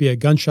next. It could be a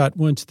gunshot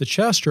wound to the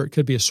chest, or it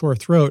could be a sore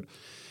throat.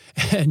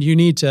 And you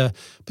need to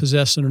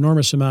possess an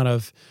enormous amount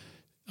of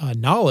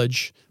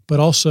knowledge, but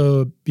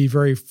also be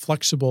very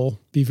flexible,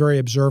 be very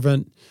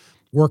observant,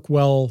 work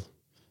well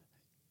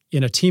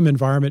in a team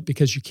environment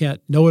because you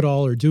can't know it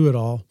all or do it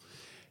all.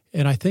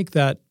 And I think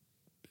that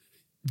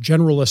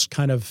generalist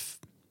kind of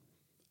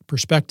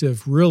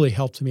perspective really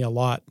helped me a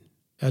lot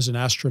as an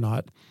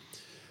astronaut.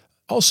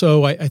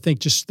 Also, I think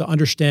just the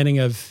understanding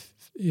of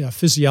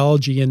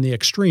physiology in the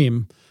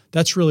extreme,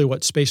 that's really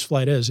what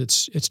spaceflight is.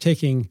 It's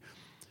taking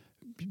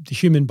the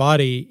human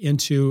body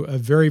into a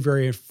very,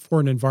 very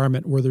foreign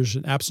environment where there's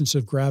an absence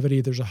of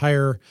gravity, there's a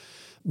higher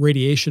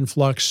radiation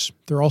flux.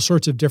 There are all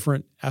sorts of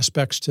different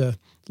aspects to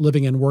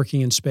living and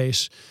working in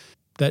space.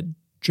 That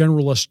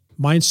generalist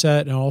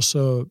mindset and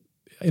also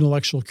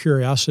intellectual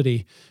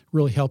curiosity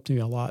really helped me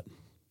a lot.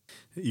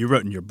 You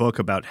wrote in your book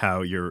about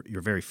how your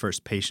very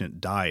first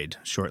patient died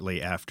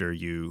shortly after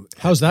you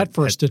How's that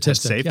for a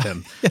statistic? Saved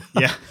him.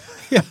 Yeah.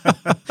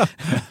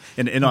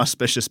 An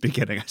inauspicious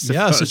beginning, I suppose.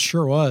 Yes, it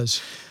sure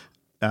was.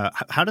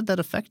 How did that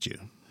affect you?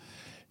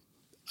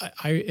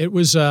 It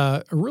was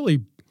a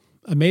really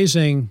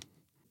amazing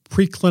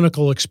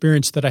preclinical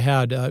experience that I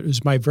had. It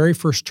was my very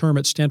first term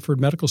at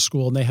Stanford Medical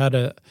School, and they had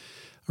a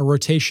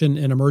rotation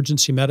in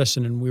emergency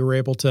medicine, and we were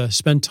able to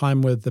spend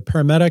time with the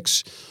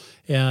paramedics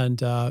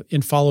and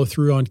in follow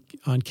through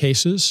on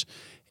cases.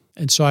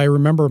 And so I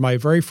remember my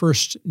very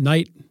first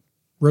night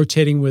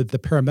rotating with the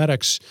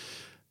paramedics.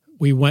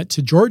 We went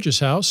to George's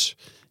house,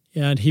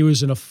 and he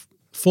was in a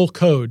full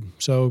code.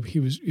 So he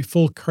was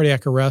full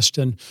cardiac arrest,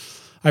 and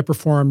I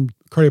performed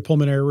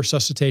cardiopulmonary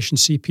resuscitation,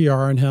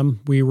 CPR on him.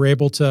 We were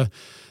able to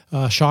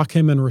shock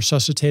him and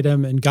resuscitate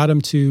him and got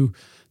him to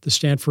the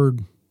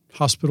Stanford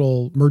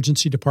Hospital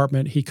emergency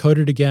department. He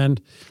coded again.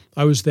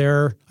 I was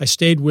there. I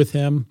stayed with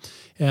him,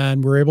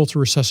 and we were able to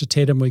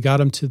resuscitate him. We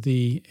got him to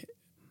the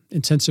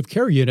intensive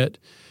care unit,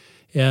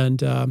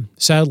 and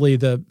sadly,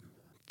 the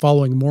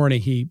following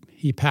morning,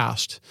 he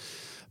passed.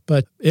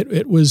 But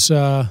it was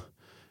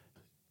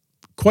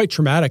quite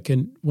traumatic,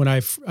 and when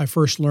I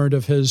first learned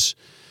of his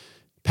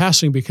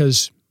passing,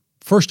 because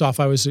first off,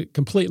 I was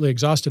completely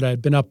exhausted. I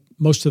had been up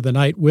most of the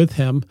night with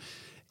him,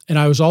 and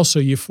I was also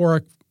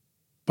euphoric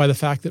by the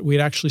fact that we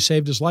had actually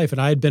saved his life, and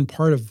I had been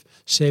part of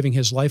saving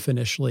his life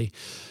initially.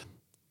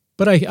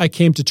 But I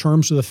came to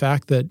terms with the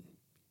fact that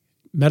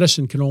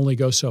medicine can only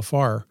go so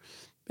far,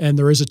 and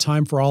there is a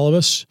time for all of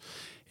us,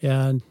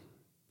 and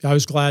I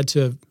was glad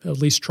to at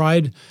least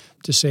tried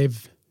to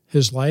save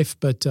his life,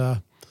 but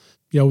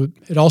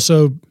it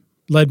also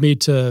led me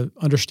to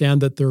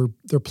understand that there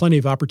are plenty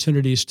of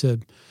opportunities to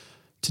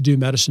do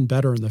medicine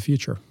better in the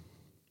future.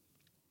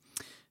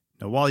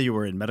 Now, while you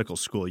were in medical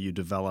school, you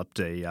developed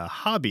a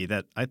hobby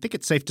that I think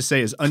it's safe to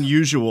say is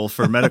unusual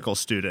for medical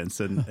students,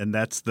 and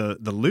that's the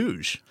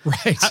luge.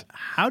 Right.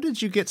 How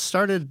did you get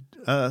started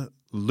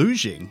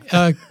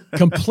luging?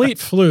 Complete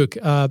fluke.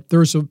 There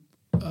was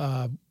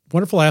a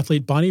wonderful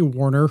athlete, Bonnie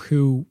Warner,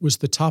 who was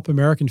the top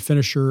American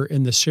finisher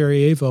in the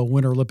Sarajevo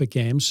Winter Olympic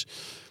Games,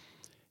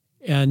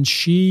 and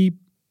she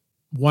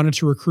wanted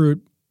to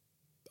recruit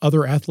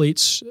other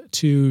athletes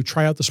to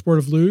try out the sport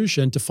of luge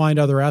and to find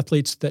other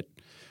athletes that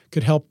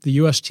could help the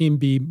U.S. team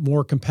be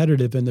more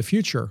competitive in the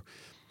future.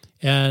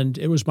 And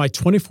it was my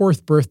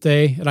 24th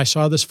birthday, and I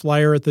saw this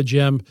flyer at the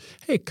gym.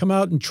 Hey, come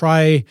out and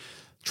try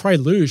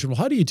luge. Well,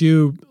 how do you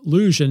do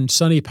luge in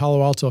sunny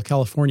Palo Alto,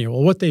 California?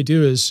 Well, what they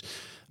do is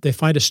they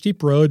find a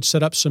steep road,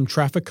 set up some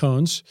traffic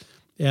cones,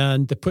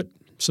 and they put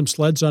some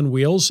sleds on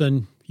wheels,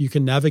 and you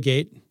can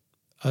navigate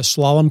a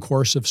slalom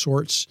course of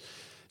sorts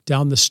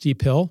down the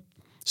steep hill.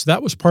 So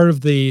that was part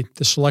of the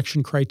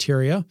selection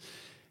criteria.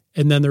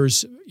 And then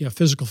there's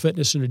physical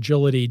fitness and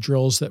agility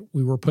drills that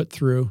we were put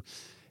through.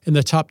 And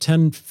the top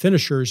 10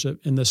 finishers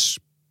in this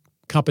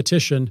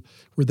competition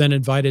were then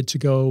invited to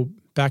go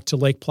back to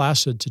Lake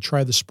Placid to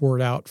try the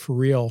sport out for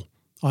real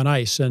on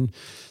ice. And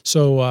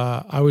so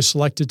I was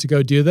selected to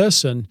go do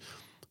this, and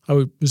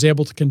I was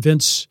able to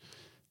convince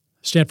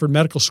Stanford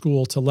Medical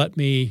School to let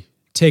me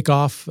take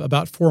off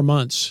about 4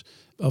 months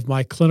of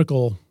my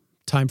clinical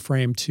time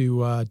frame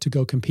to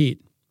go compete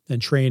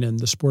and train in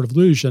the sport of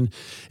luge. And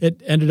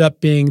it ended up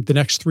being the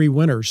next 3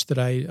 winters that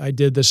I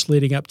did this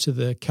leading up to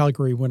the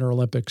Calgary Winter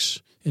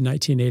Olympics in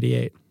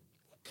 1988.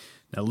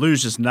 Now,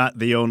 luge is not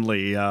the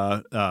only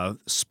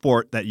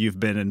sport that you've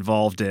been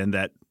involved in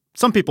that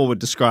some people would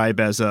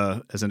describe as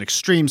an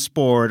extreme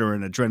sport or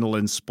an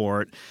adrenaline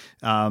sport.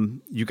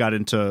 You got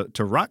into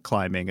rock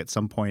climbing at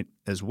some point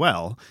as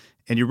well.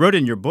 And you wrote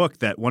in your book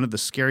that one of the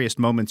scariest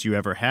moments you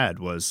ever had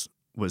was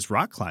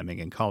rock climbing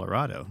in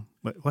Colorado.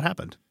 What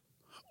happened?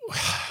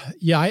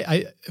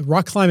 Yeah,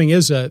 rock climbing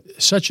is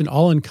such an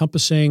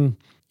all-encompassing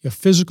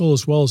physical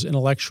as well as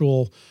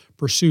intellectual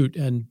pursuit,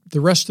 and the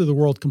rest of the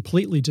world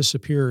completely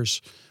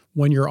disappears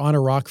when you're on a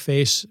rock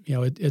face.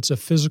 It's a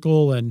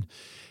physical and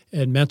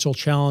mental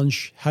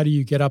challenge. How do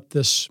you get up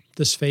this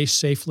face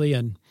safely?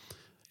 And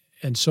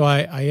so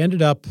I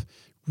ended up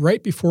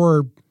right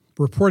before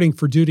reporting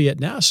for duty at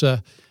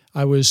NASA,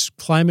 I was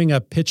climbing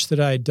a pitch that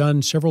I had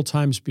done several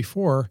times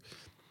before,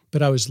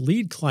 but I was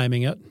lead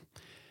climbing it.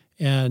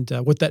 And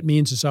what that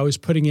means is I was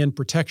putting in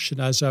protection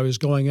as I was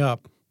going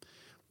up.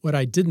 What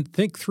I didn't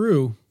think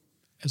through,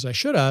 as I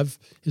should have,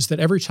 is that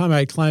every time I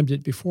had climbed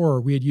it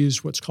before, we had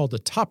used what's called a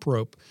top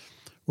rope,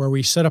 where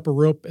we set up a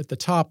rope at the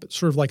top,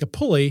 sort of like a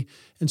pulley,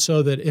 and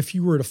so that if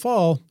you were to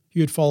fall,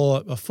 you'd fall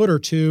a foot or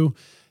two,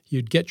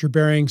 you'd get your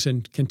bearings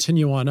and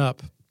continue on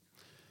up.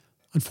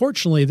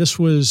 Unfortunately, this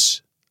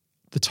was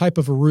the type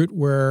of a route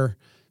where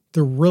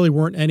there really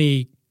weren't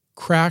any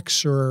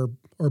cracks or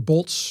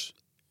bolts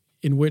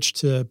in which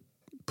to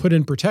put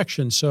in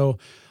protection. So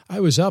I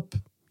was up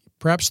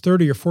perhaps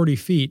 30 or 40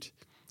 feet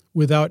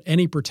without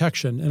any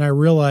protection, and I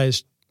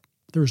realized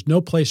there was no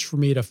place for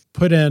me to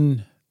put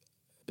in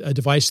a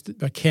device,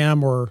 a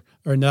cam or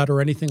a nut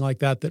or anything like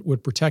that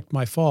would protect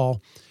my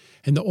fall.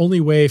 And the only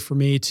way for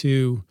me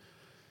to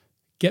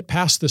get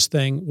past this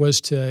thing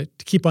was to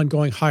keep on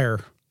going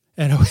higher.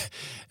 And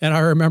I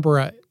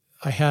remember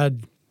I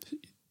had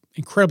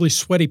incredibly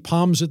sweaty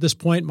palms at this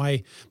point.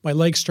 My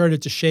legs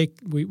started to shake.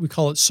 We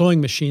call it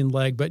sewing machine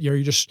leg, but your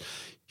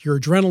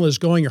adrenaline is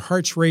going, your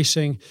heart's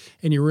racing,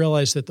 and you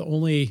realize that the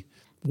only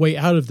way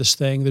out of this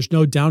thing, there's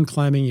no down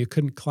climbing. You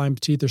couldn't climb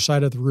to either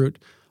side of the route.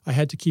 I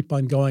had to keep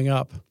on going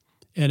up.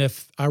 And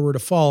if I were to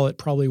fall, it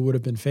probably would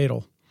have been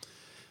fatal.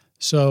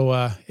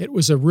 So it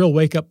was a real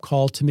wake-up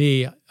call to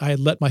me. I had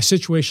let my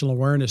situational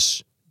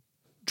awareness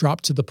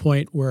drop to the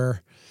point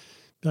where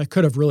I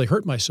could have really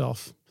hurt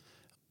myself.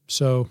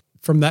 So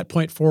from that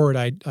point forward,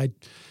 I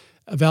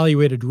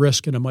evaluated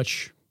risk in a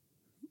much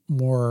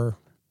more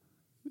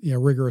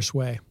rigorous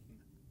way.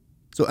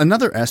 So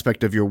another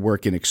aspect of your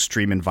work in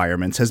extreme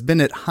environments has been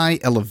at high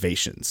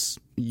elevations.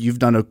 You've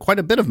done quite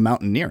a bit of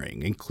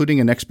mountaineering, including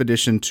an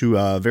expedition to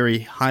a very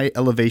high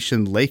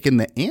elevation lake in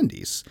the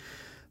Andes.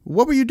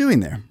 What were you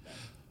doing there?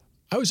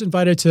 I was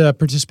invited to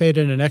participate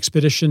in an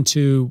expedition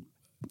to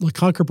La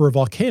Concabra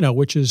volcano,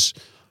 which is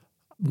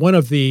one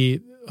of the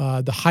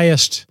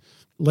highest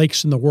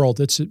lakes in the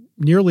world. It's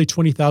nearly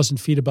 20,000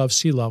 feet above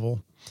sea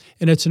level.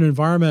 And it's an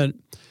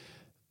environment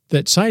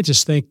that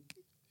scientists think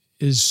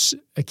is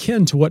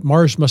akin to what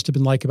Mars must have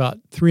been like about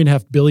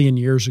 3.5 billion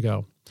years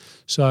ago.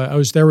 So I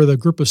was there with a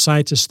group of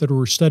scientists that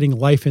were studying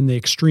life in the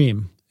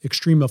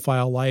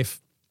extremophile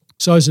life.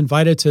 So I was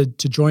invited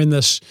to join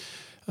this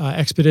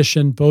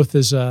expedition both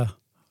as an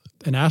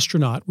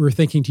astronaut. We were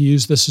thinking to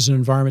use this as an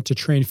environment to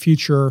train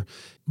future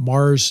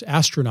Mars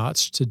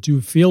astronauts to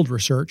do field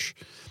research,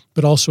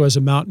 but also as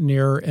a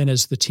mountaineer and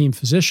as the team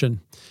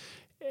physician.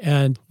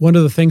 And one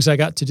of the things I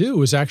got to do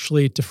was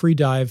actually to free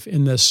dive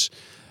in this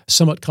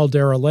Summit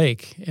Caldera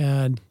Lake.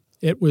 And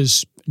it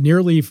was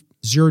nearly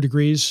 0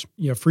 degrees,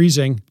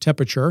 freezing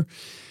temperature.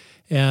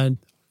 And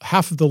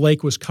half of the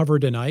lake was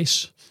covered in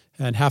ice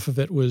and half of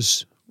it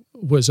was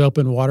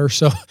open water.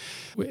 So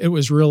it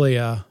was really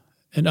an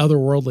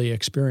otherworldly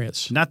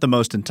experience. Not the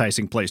most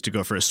enticing place to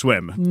go for a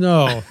swim.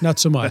 No, not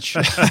so much.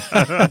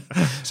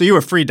 So you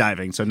were free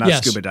diving, so not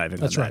Yes, scuba diving.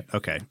 That's right.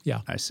 Okay.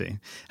 Yeah. I see.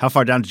 How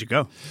far down did you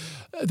go?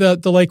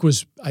 The lake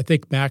was, I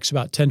think, max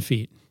about 10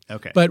 feet.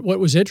 Okay. But what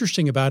was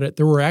interesting about it,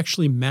 there were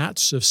actually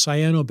mats of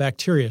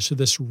cyanobacteria, so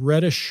this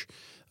reddish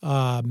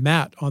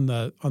mat on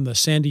the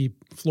sandy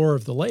floor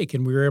of the lake,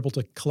 and we were able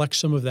to collect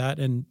some of that,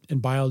 and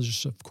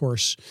biologists, of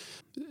course,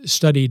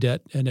 studied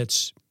it, and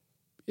it's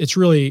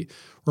really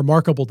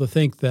remarkable to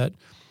think that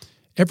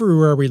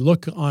everywhere we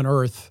look on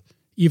Earth,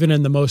 even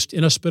in the most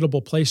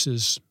inhospitable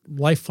places,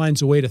 life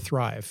finds a way to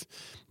thrive,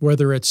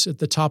 whether it's at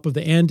the top of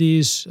the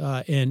Andes,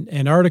 in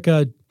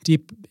Antarctica,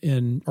 deep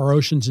in our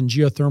oceans and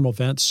geothermal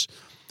vents.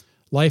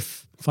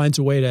 Life finds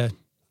a way to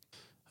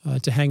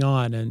hang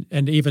on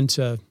and even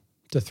to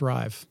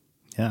thrive.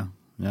 Yeah.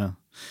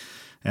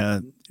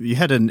 You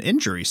had an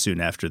injury soon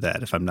after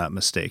that, if I'm not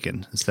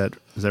mistaken. Is that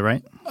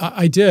right?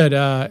 I did.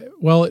 I'm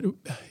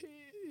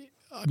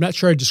not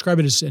sure I'd describe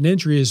it as an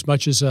injury as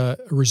much as a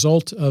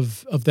result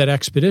of that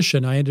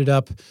expedition. I ended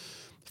up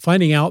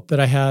finding out that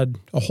I had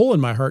a hole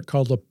in my heart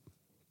called a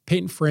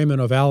patent foramen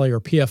ovale, or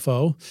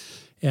PFO.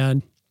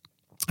 And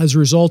as a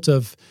result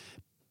of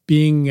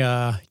being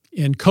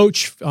in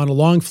coach on a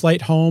long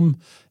flight home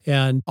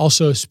and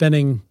also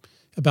spending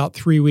about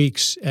 3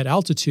 weeks at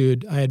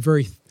altitude, I had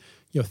very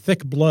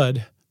thick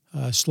blood,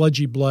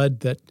 sludgy blood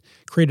that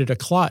created a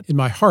clot in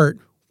my heart,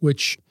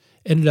 which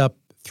ended up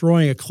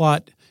throwing a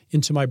clot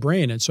into my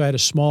brain. And so I had a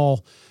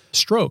small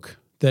stroke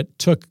that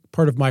took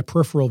part of my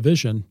peripheral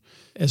vision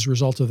as a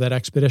result of that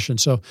expedition.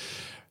 So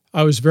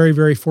I was very,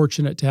 very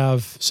fortunate to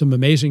have some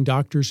amazing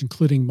doctors,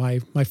 including my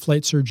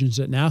flight surgeons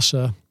at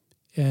NASA.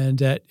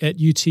 And at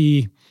UT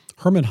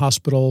Herman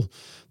Hospital,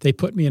 they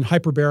put me in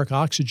hyperbaric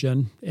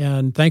oxygen.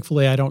 And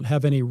thankfully, I don't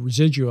have any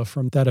residua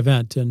from that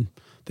event. And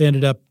they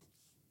ended up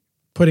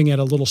putting in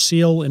a little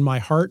seal in my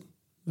heart,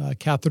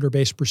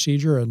 catheter-based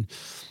procedure, and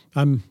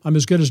I'm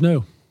as good as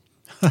new.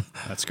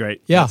 That's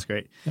great. Yeah. That's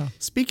great. Yeah.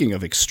 Speaking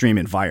of extreme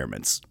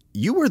environments,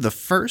 you were the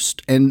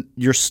first, and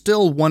you're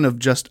still one of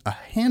just a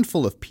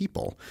handful of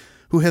people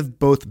who have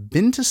both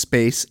been to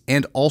space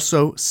and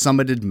also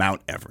summited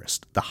Mount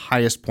Everest, the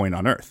highest point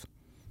on Earth.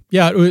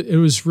 Yeah, it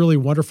was really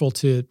wonderful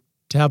to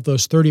have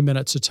those 30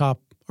 minutes atop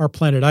our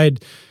planet. I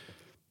had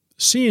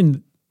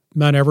seen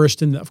Mount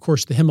Everest and, of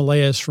course, the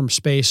Himalayas from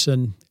space,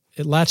 and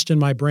it latched in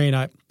my brain.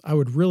 I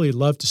would really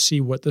love to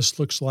see what this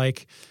looks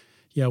like,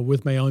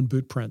 with my own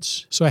boot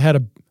prints. So I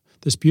had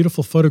this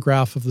beautiful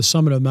photograph of the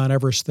summit of Mount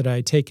Everest that I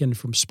had taken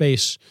from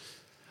space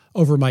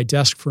over my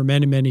desk for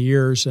many, many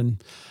years,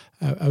 and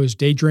I was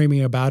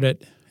daydreaming about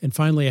it. And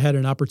finally, I had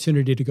an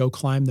opportunity to go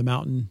climb the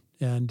mountain,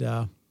 and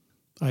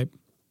I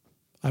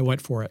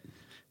went for it.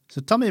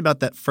 So tell me about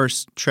that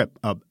first trip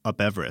up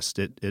Everest.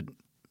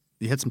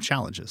 You had some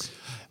challenges.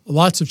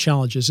 Lots of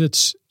challenges.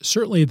 It's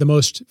certainly the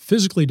most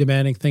physically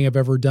demanding thing I've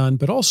ever done,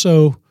 but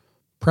also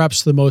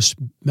perhaps the most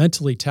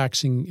mentally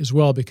taxing as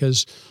well,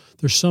 because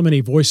there's so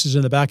many voices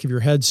in the back of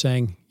your head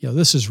saying,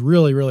 this is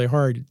really, really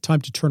hard.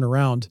 Time to turn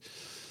around.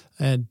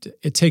 And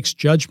it takes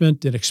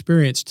judgment and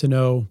experience to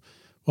know,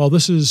 well,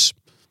 this is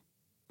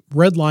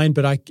red line,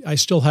 but I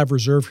still have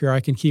reserve here.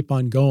 I can keep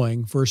on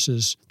going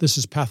versus this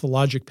is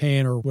pathologic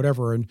pain or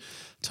whatever and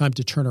time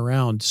to turn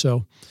around.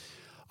 So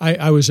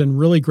I was in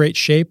really great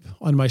shape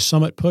on my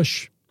summit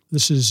push.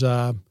 This is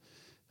May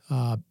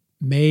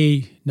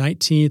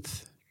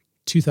 19th,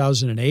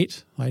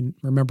 2008. I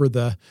remember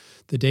the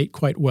date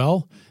quite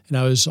well. And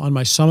I was on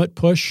my summit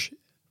push,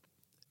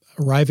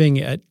 arriving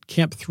at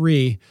Camp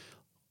 3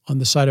 on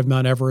the side of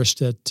Mount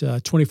Everest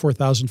at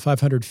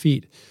 24,500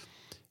 feet.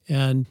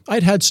 And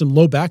I'd had some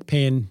low back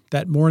pain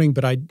that morning,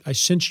 but I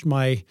cinched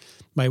my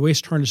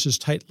waist harness as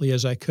tightly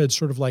as I could,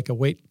 sort of like a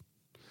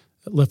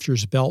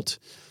weightlifter's belt.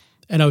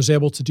 And I was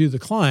able to do the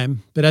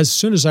climb. But as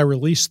soon as I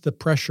released the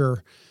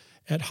pressure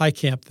at high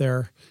camp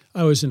there,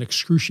 I was in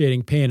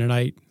excruciating pain,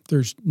 and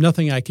there's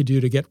nothing I could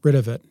do to get rid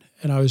of it.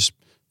 And I was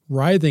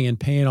writhing in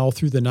pain all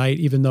through the night,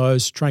 even though I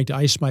was trying to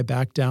ice my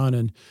back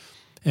down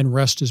and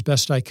rest as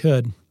best I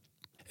could.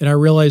 And I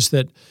realized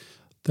that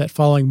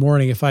following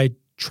morning, if I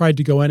tried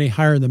to go any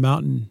higher in the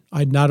mountain,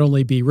 I'd not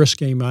only be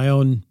risking my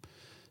own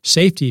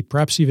safety,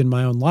 perhaps even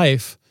my own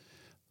life,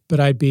 but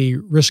I'd be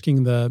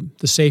risking the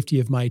safety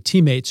of my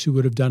teammates who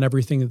would have done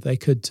everything that they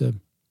could to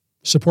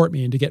support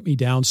me and to get me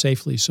down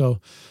safely.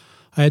 So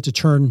I had to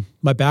turn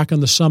my back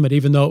on the summit,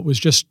 even though it was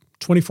just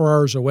 24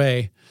 hours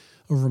away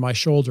over my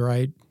shoulder.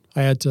 I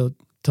had to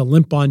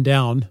limp on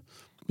down.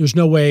 There's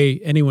no way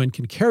anyone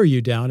can carry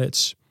you down.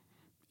 It's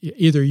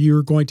either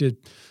you're going to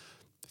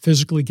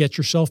physically get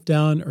yourself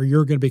down or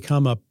you're going to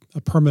become a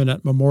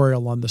permanent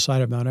memorial on the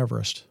side of Mount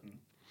Everest.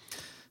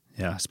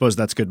 Yeah, I suppose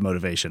that's good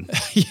motivation.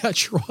 Yeah, it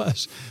sure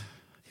was.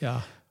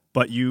 Yeah.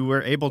 But you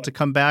were able to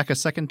come back a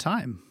second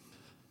time.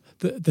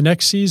 The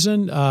next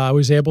season, I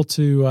was able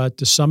to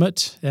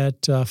summit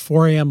at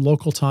 4 a.m.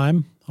 local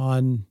time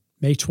on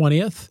May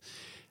 20th,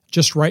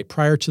 just right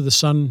prior to the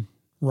sun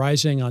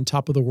rising on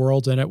top of the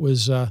world. And it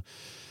was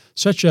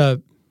such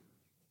a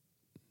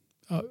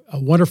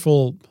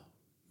wonderful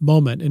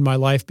moment in my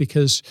life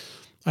because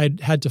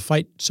I'd had to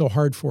fight so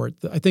hard for it.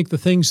 I think the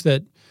things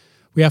that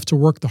we have to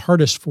work the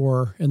hardest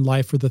for in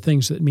life are the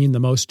things that mean the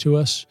most to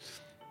us.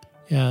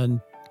 And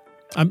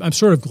I'm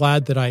sort of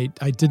glad that I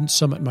didn't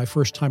summit my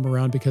first time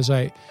around because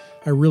I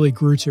really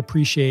grew to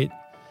appreciate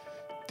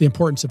the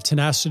importance of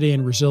tenacity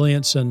and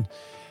resilience. And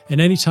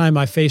anytime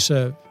I face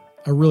a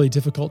really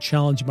difficult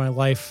challenge in my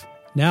life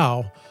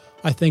now,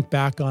 I think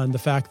back on the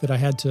fact that I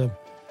had to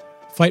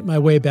fight my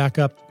way back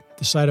up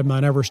the side of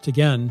Mount Everest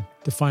again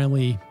to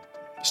finally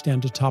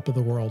stand at the top of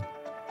the world.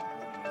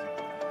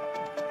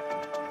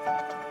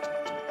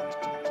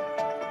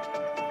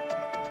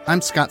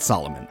 I'm Scott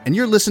Solomon, and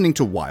you're listening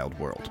to Wild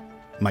World.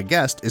 My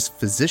guest is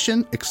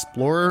physician,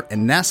 explorer,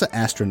 and NASA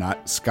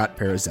astronaut Scott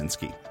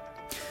Parazynski.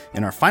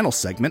 In our final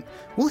segment,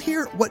 we'll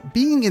hear what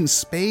being in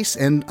space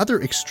and other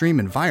extreme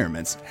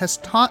environments has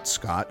taught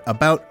Scott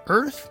about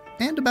Earth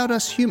and about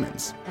us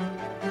humans.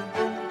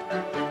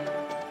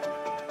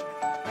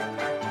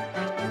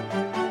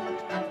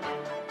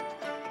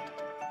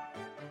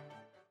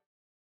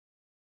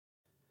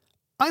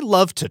 I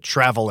love to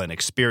travel and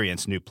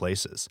experience new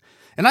places,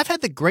 and I've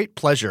had the great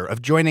pleasure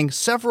of joining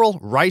several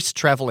Rice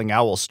Traveling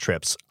Owls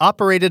trips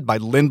operated by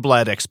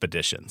Lindblad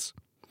Expeditions.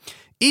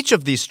 Each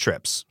of these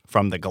trips,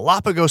 from the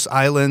Galapagos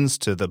Islands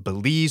to the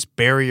Belize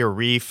Barrier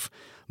Reef,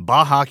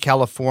 Baja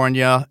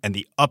California, and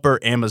the upper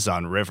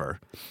Amazon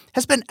River,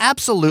 has been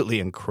absolutely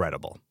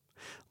incredible.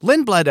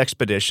 Lindblad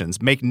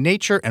Expeditions make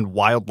nature and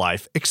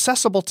wildlife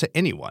accessible to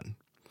anyone.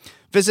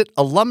 Visit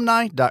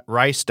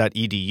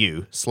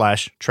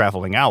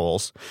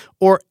alumni.rice.edu/travelingowls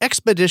or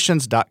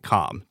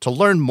expeditions.com to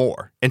learn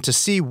more and to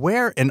see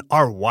where in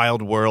our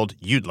wild world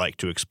you'd like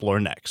to explore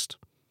next.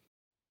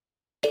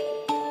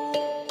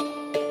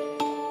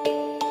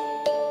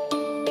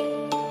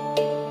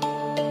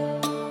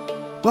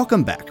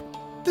 Welcome back.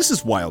 This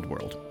is Wild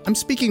World. I'm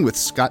speaking with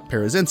Scott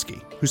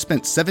Parazynski, who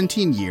spent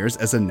 17 years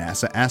as a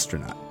NASA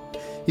astronaut.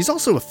 He's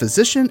also a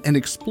physician and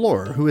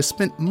explorer who has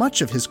spent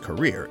much of his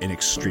career in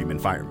extreme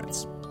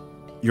environments.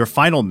 Your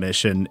final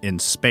mission in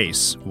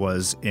space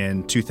was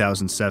in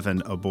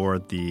 2007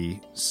 aboard the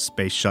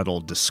Space Shuttle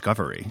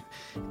Discovery.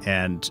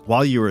 And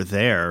while you were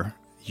there,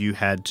 you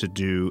had to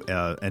do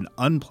an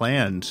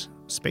unplanned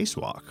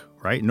spacewalk,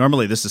 right?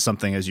 Normally, this is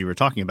something, as you were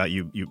talking about,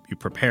 you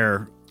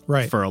prepare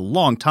for a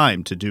long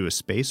time to do a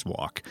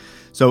spacewalk.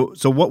 So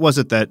what was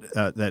it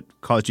that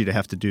caused you to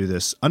have to do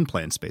this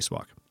unplanned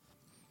spacewalk?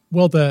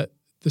 Well, the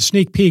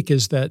sneak peek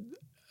is that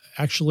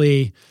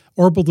actually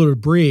orbital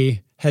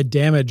debris had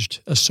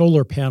damaged a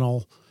solar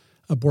panel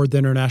aboard the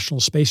International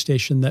Space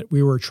Station that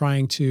we were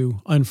trying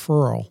to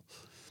unfurl.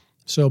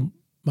 So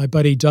my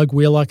buddy Doug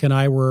Wheelock and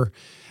I were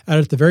out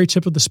at the very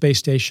tip of the space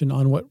station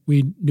on what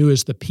we knew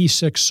as the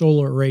P6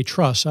 solar array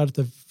truss, out at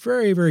the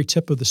very, very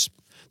tip of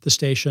the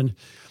station.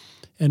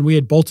 And we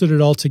had bolted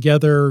it all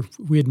together.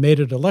 We had made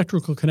it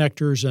electrical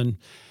connectors, and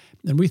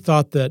we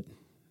thought that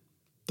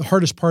the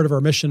hardest part of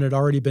our mission had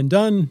already been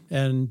done,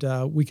 and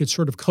we could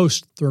sort of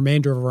coast the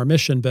remainder of our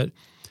mission. But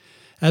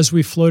as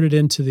we floated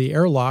into the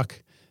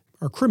airlock,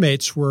 our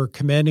crewmates were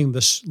commanding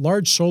this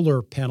large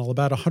solar panel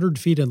about 100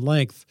 feet in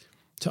length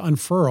to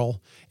unfurl,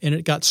 and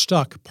it got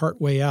stuck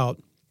partway out.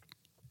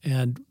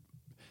 And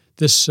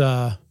this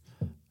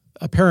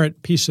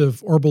apparent piece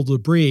of orbital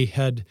debris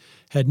had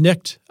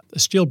nicked a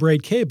steel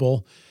braid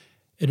cable.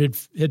 It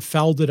had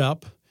fouled it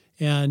up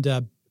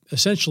and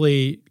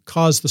essentially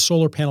caused the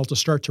solar panel to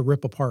start to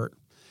rip apart.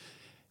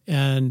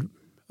 And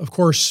of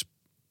course,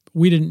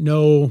 we didn't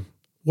know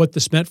what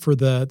this meant for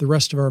the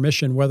rest of our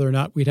mission, whether or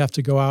not we'd have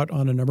to go out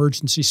on an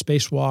emergency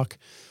spacewalk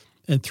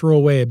and throw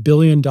away $1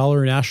 billion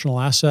national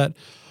asset,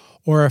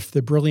 or if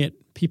the brilliant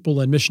people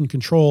in mission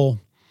control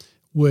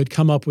would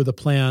come up with a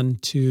plan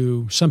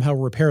to somehow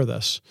repair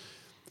this.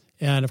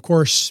 And of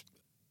course,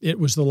 it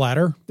was the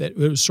latter. It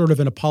was sort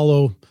of an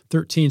Apollo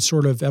 13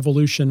 sort of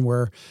evolution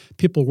where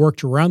people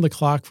worked around the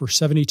clock for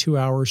 72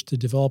 hours to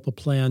develop a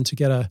plan to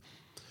get a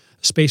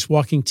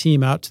spacewalking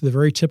team out to the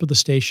very tip of the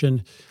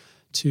station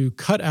to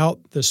cut out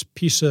this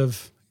piece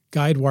of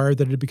guide wire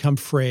that had become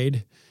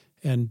frayed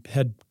and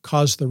had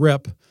caused the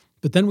rip.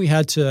 But then we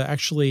had to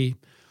actually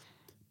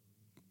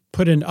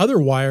put in other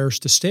wires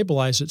to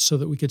stabilize it so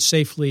that we could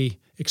safely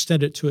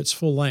extend it to its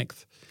full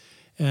length.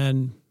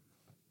 And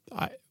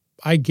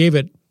I gave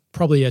it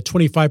probably a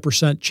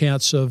 25%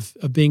 chance of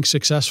being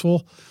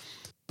successful,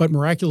 but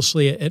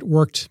miraculously it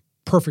worked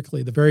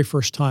perfectly the very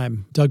first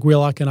time. Doug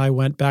Wheelock and I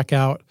went back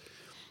out,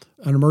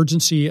 an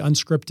emergency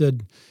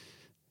unscripted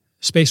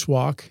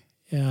spacewalk,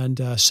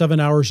 and 7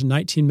 hours and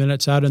 19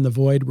 minutes out in the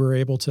void, we were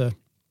able to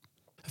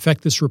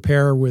effect this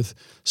repair with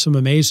some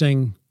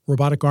amazing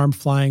robotic arm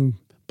flying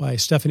by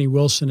Stephanie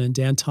Wilson and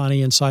Dan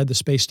Tani inside the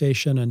space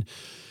station, and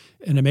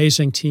an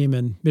amazing team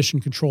in Mission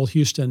Control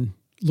Houston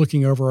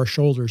looking over our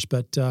shoulders.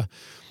 But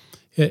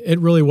it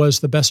really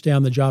was the best day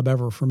on the job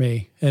ever for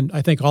me. And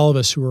I think all of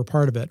us who were a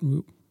part of it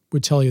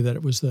would tell you that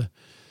it was the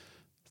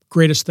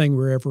greatest thing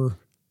we were ever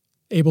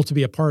able to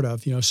be a part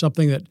of. You know,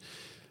 something that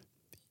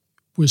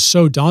was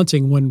so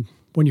daunting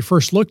when you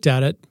first looked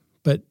at it,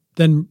 but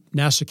then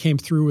NASA came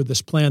through with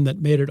this plan that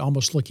made it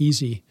almost look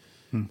easy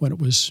when it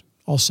was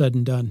all said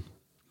and done.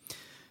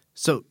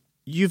 So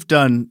you've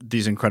done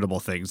these incredible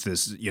things,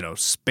 this,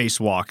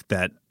 spacewalk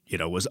that,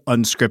 was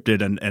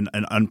unscripted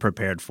and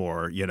unprepared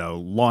for,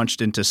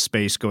 launched into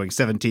space going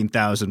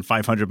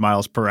 17,500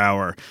 miles per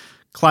hour,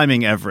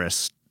 climbing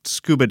Everest,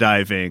 scuba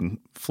diving,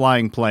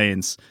 flying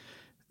planes.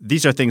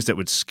 These are things that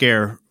would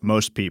scare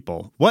most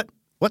people. What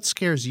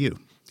scares you?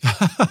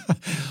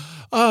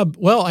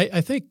 Well,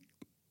 I think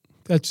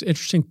that's an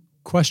interesting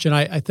question.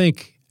 I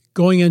think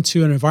going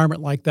into an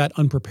environment like that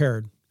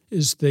unprepared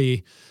is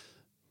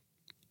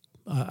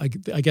I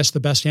guess the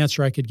best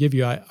answer I could give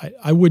you.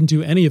 I wouldn't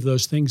do any of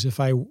those things if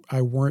I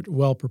weren't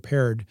well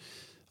prepared.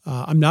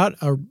 I'm not,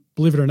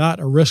 believe it or not,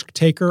 a risk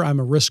taker. I'm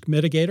a risk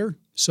mitigator.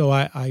 So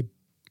I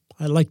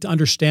like to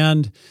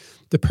understand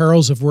the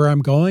perils of where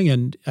I'm going.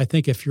 And I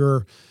think if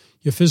you're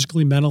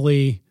physically,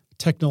 mentally,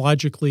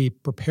 technologically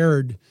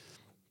prepared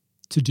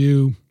to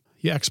do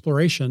the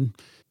exploration,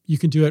 you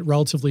can do it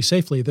relatively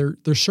safely.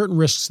 There's certain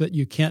risks that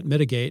you can't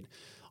mitigate.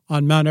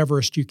 On Mount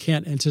Everest, you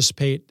can't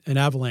anticipate an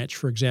avalanche,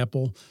 for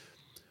example,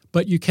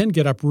 but you can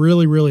get up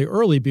really, really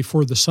early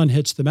before the sun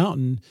hits the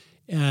mountain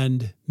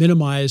and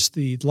minimize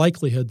the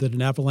likelihood that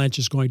an avalanche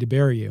is going to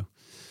bury you.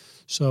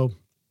 So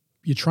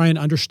you try and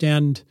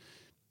understand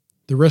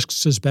the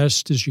risks as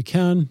best as you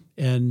can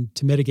and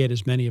to mitigate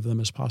as many of them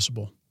as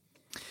possible.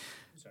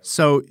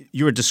 So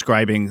you were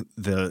describing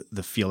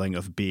the feeling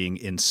of being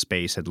in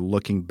space and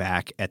looking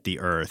back at the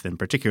Earth, and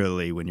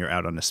particularly when you're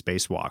out on a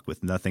spacewalk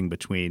with nothing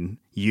between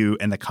you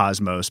and the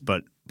cosmos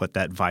but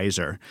that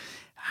visor.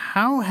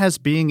 How has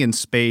being in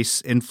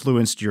space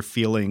influenced your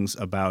feelings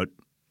about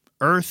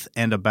Earth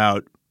and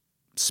about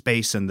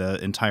space and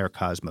the entire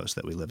cosmos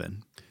that we live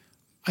in?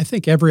 I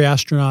think every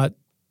astronaut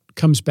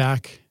comes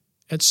back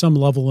at some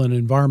level an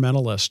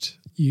environmentalist.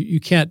 You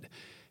can't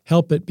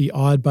help but be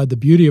awed by the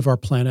beauty of our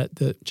planet,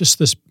 just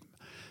this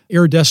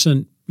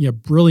iridescent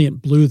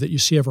brilliant blue that you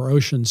see of our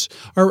oceans.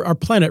 Our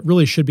planet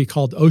really should be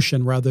called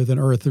ocean rather than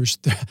Earth. There's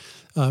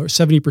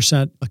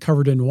 70%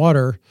 covered in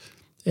water,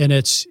 and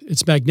it's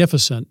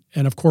magnificent.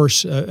 And of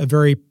course, a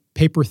very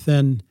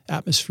paper-thin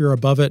atmosphere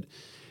above it.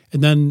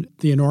 And then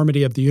the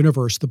enormity of the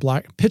universe,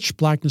 the pitch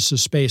blackness of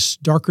space,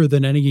 darker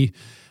than any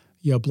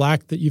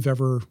black that you've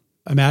ever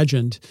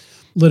imagined,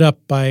 lit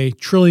up by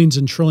trillions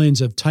and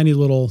trillions of tiny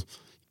little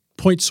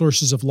point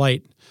sources of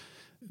light.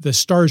 The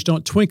stars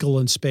don't twinkle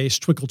in space,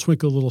 twinkle,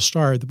 twinkle, little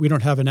star. We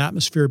don't have an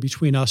atmosphere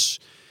between us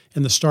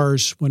and the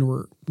stars when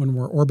we're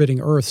orbiting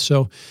Earth.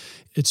 So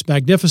it's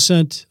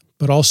magnificent,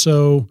 but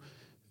also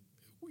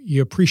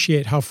you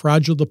appreciate how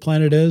fragile the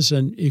planet is,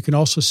 and you can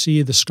also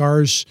see the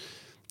scars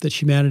that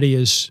humanity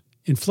is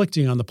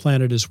inflicting on the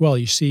planet as well.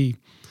 You see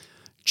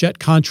jet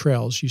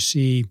contrails, you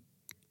see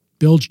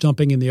bilge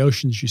dumping in the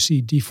oceans, you see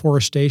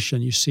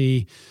deforestation, you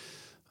see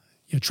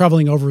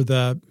traveling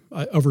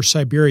over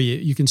Siberia,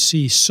 you can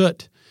see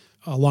soot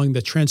along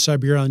the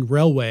Trans-Siberian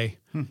Railway.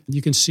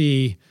 You can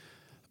see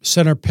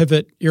center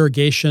pivot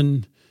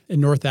irrigation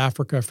in North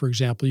Africa, for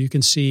example. You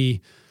can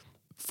see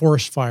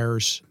forest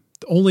fires.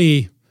 The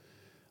only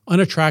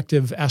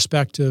unattractive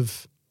aspect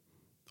of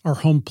our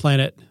home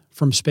planet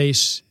from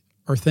space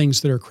are things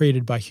that are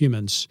created by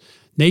humans.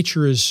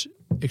 Nature is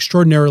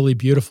extraordinarily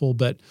beautiful,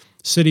 but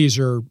cities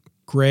are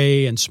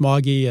gray and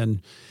smoggy,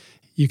 and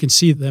you can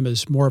see them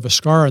as more of a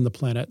scar on the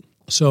planet.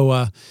 So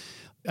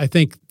I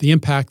think the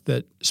impact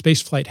that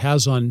spaceflight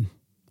has on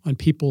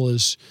people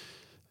is,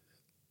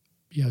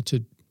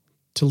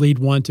 to lead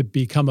one to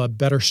become a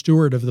better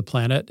steward of the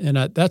planet. And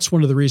that's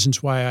one of the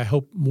reasons why I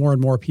hope more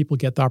and more people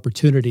get the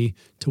opportunity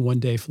to one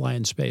day fly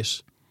in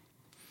space.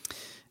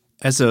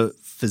 As a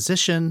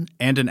physician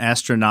and an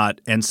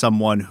astronaut and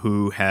someone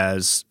who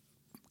has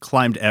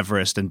climbed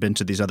Everest and been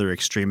to these other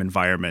extreme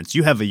environments,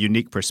 you have a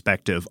unique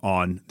perspective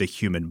on the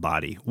human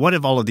body. What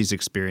have all of these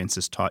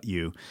experiences taught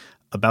you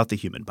about the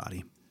human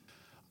body?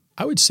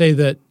 I would say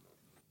that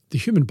the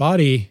human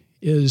body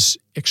is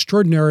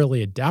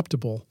extraordinarily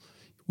adaptable.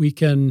 We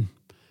can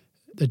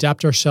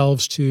adapt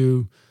ourselves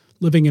to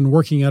living and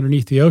working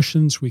underneath the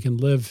oceans. We can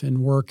live and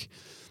work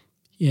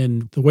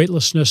in the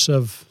weightlessness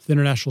of the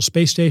International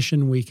Space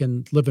Station. We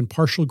can live in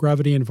partial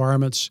gravity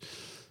environments.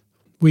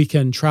 We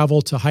can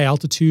travel to high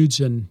altitudes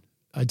and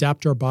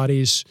adapt our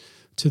bodies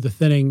to the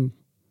thinning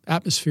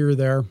atmosphere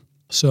there.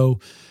 So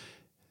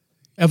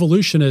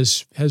evolution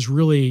has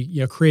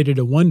really created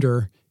a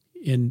wonder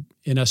in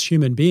us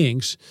human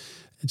beings.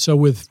 And so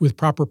with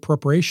proper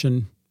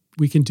preparation,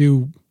 we can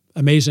do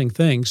amazing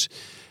things.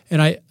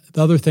 And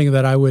the other thing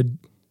that I would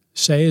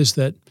say is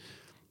that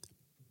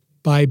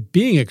by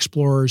being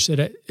explorers,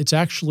 it's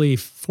actually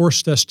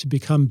forced us to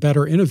become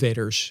better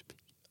innovators.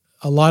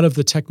 A lot of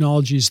the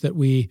technologies that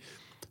we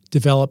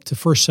developed to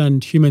first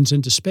send humans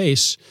into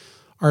space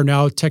are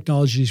now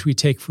technologies we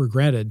take for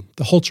granted.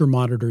 The Holter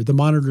monitor, the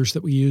monitors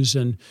that we use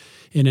in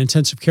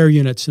intensive care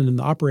units and in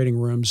the operating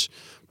rooms,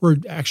 were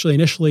actually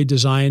initially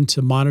designed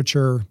to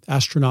monitor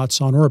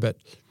astronauts on orbit.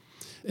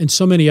 And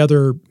so many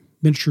other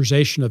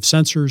miniaturization of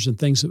sensors and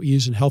things that we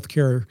use in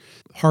healthcare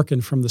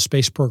hearken from the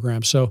space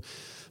program. So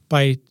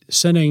by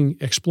sending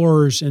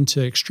explorers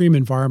into extreme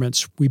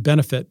environments, we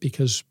benefit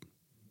because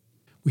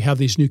we have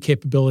these new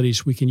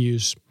capabilities we can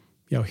use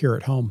here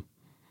at home.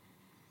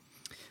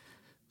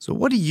 So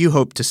what do you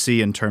hope to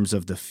see in terms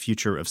of the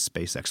future of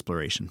space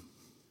exploration?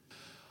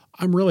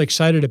 I'm really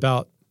excited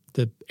about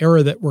the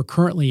era that we're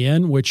currently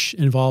in, which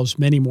involves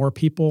many more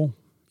people.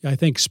 I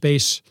think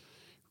space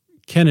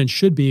can and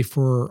should be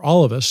for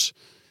all of us.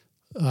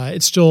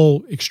 It's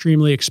still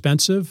extremely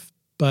expensive,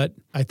 but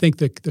I think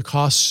the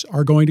costs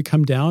are going to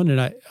come down,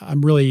 and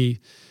I'm really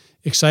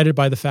excited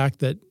by the fact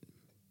that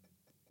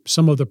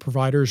some of the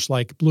providers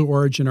like Blue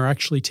Origin are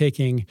actually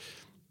taking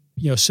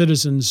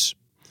citizens,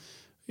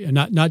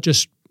 not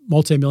just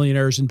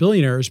multimillionaires and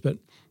billionaires, but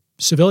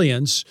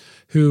civilians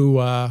who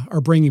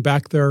are bringing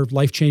back their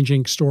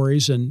life-changing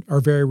stories and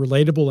are very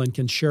relatable and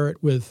can share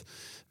it with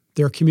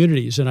their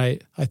communities. And I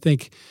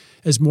think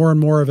as more and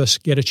more of us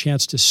get a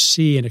chance to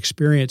see and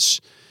experience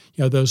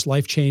those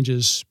life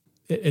changes,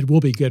 it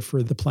will be good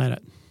for the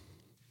planet.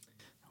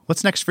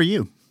 What's next for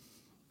you?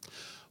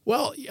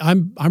 Well,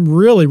 I'm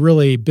really,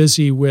 really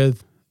busy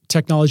with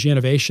technology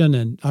innovation,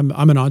 and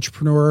I'm an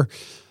entrepreneur.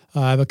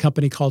 I have a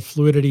company called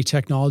Fluidity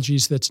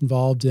Technologies that's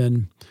involved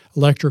in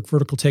electric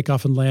vertical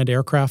takeoff and land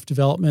aircraft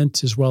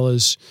development, as well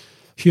as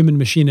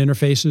human-machine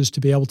interfaces to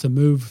be able to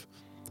move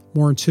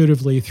more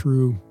intuitively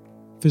through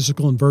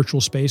physical and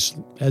virtual space,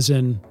 as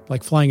in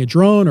like flying a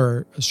drone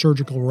or a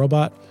surgical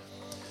robot.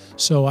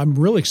 So I'm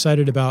really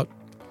excited about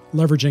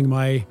leveraging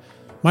my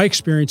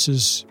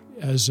experiences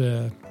as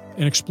an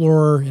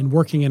explorer and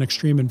working in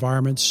extreme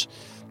environments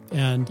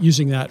and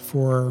using that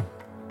for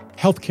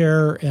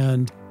healthcare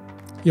and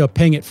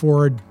paying it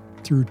forward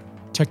through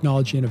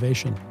technology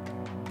innovation.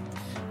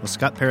 Well,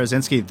 Scott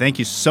Parazynski, thank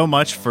you so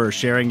much for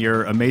sharing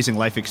your amazing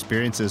life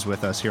experiences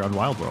with us here on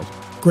Wild World.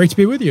 Great to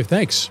be with you.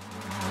 Thanks.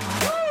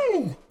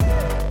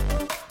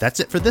 That's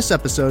it for this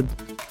episode.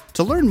 To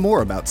To learn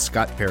more about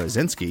Scott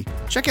Parazynski,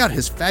 check out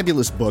his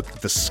fabulous book,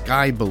 The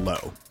Sky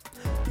Below.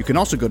 You can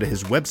also go to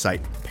his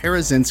website,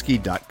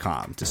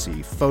 Parazynski.com, to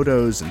see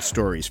photos and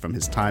stories from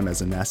his time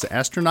as a NASA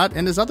astronaut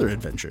and his other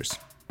adventures.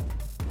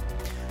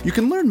 You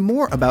can learn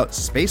more about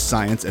space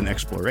science and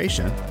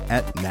exploration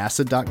at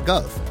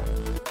nasa.gov.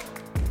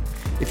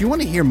 If you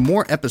want to hear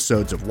more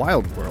episodes of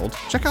Wild World,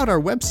 check out our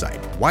website,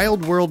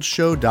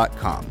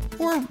 wildworldshow.com,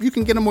 or you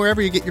can get them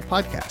wherever you get your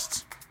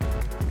podcasts.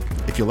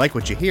 If you like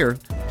what you hear,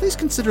 please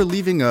consider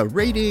leaving a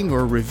rating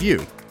or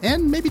review,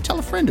 and maybe tell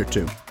a friend or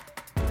two.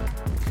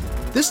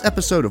 This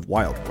episode of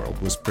Wild World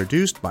was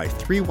produced by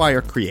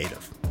 3Wire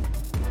Creative.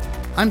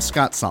 I'm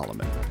Scott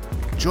Solomon.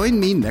 Join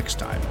me next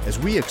time as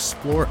we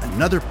explore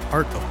another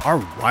part of our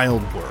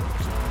wild world.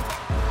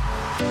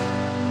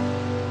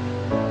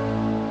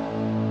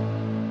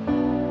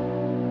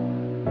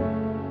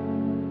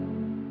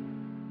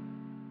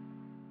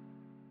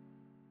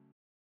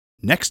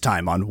 Next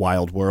time on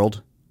Wild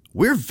World,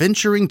 we're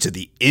venturing to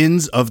the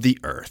ends of the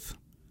earth.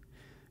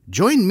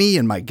 Join me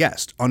and my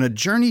guest on a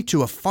journey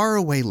to a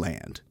faraway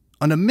land,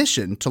 on a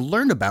mission to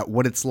learn about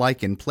what it's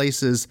like in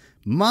places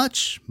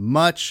much,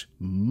 much,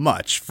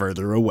 much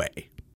further away.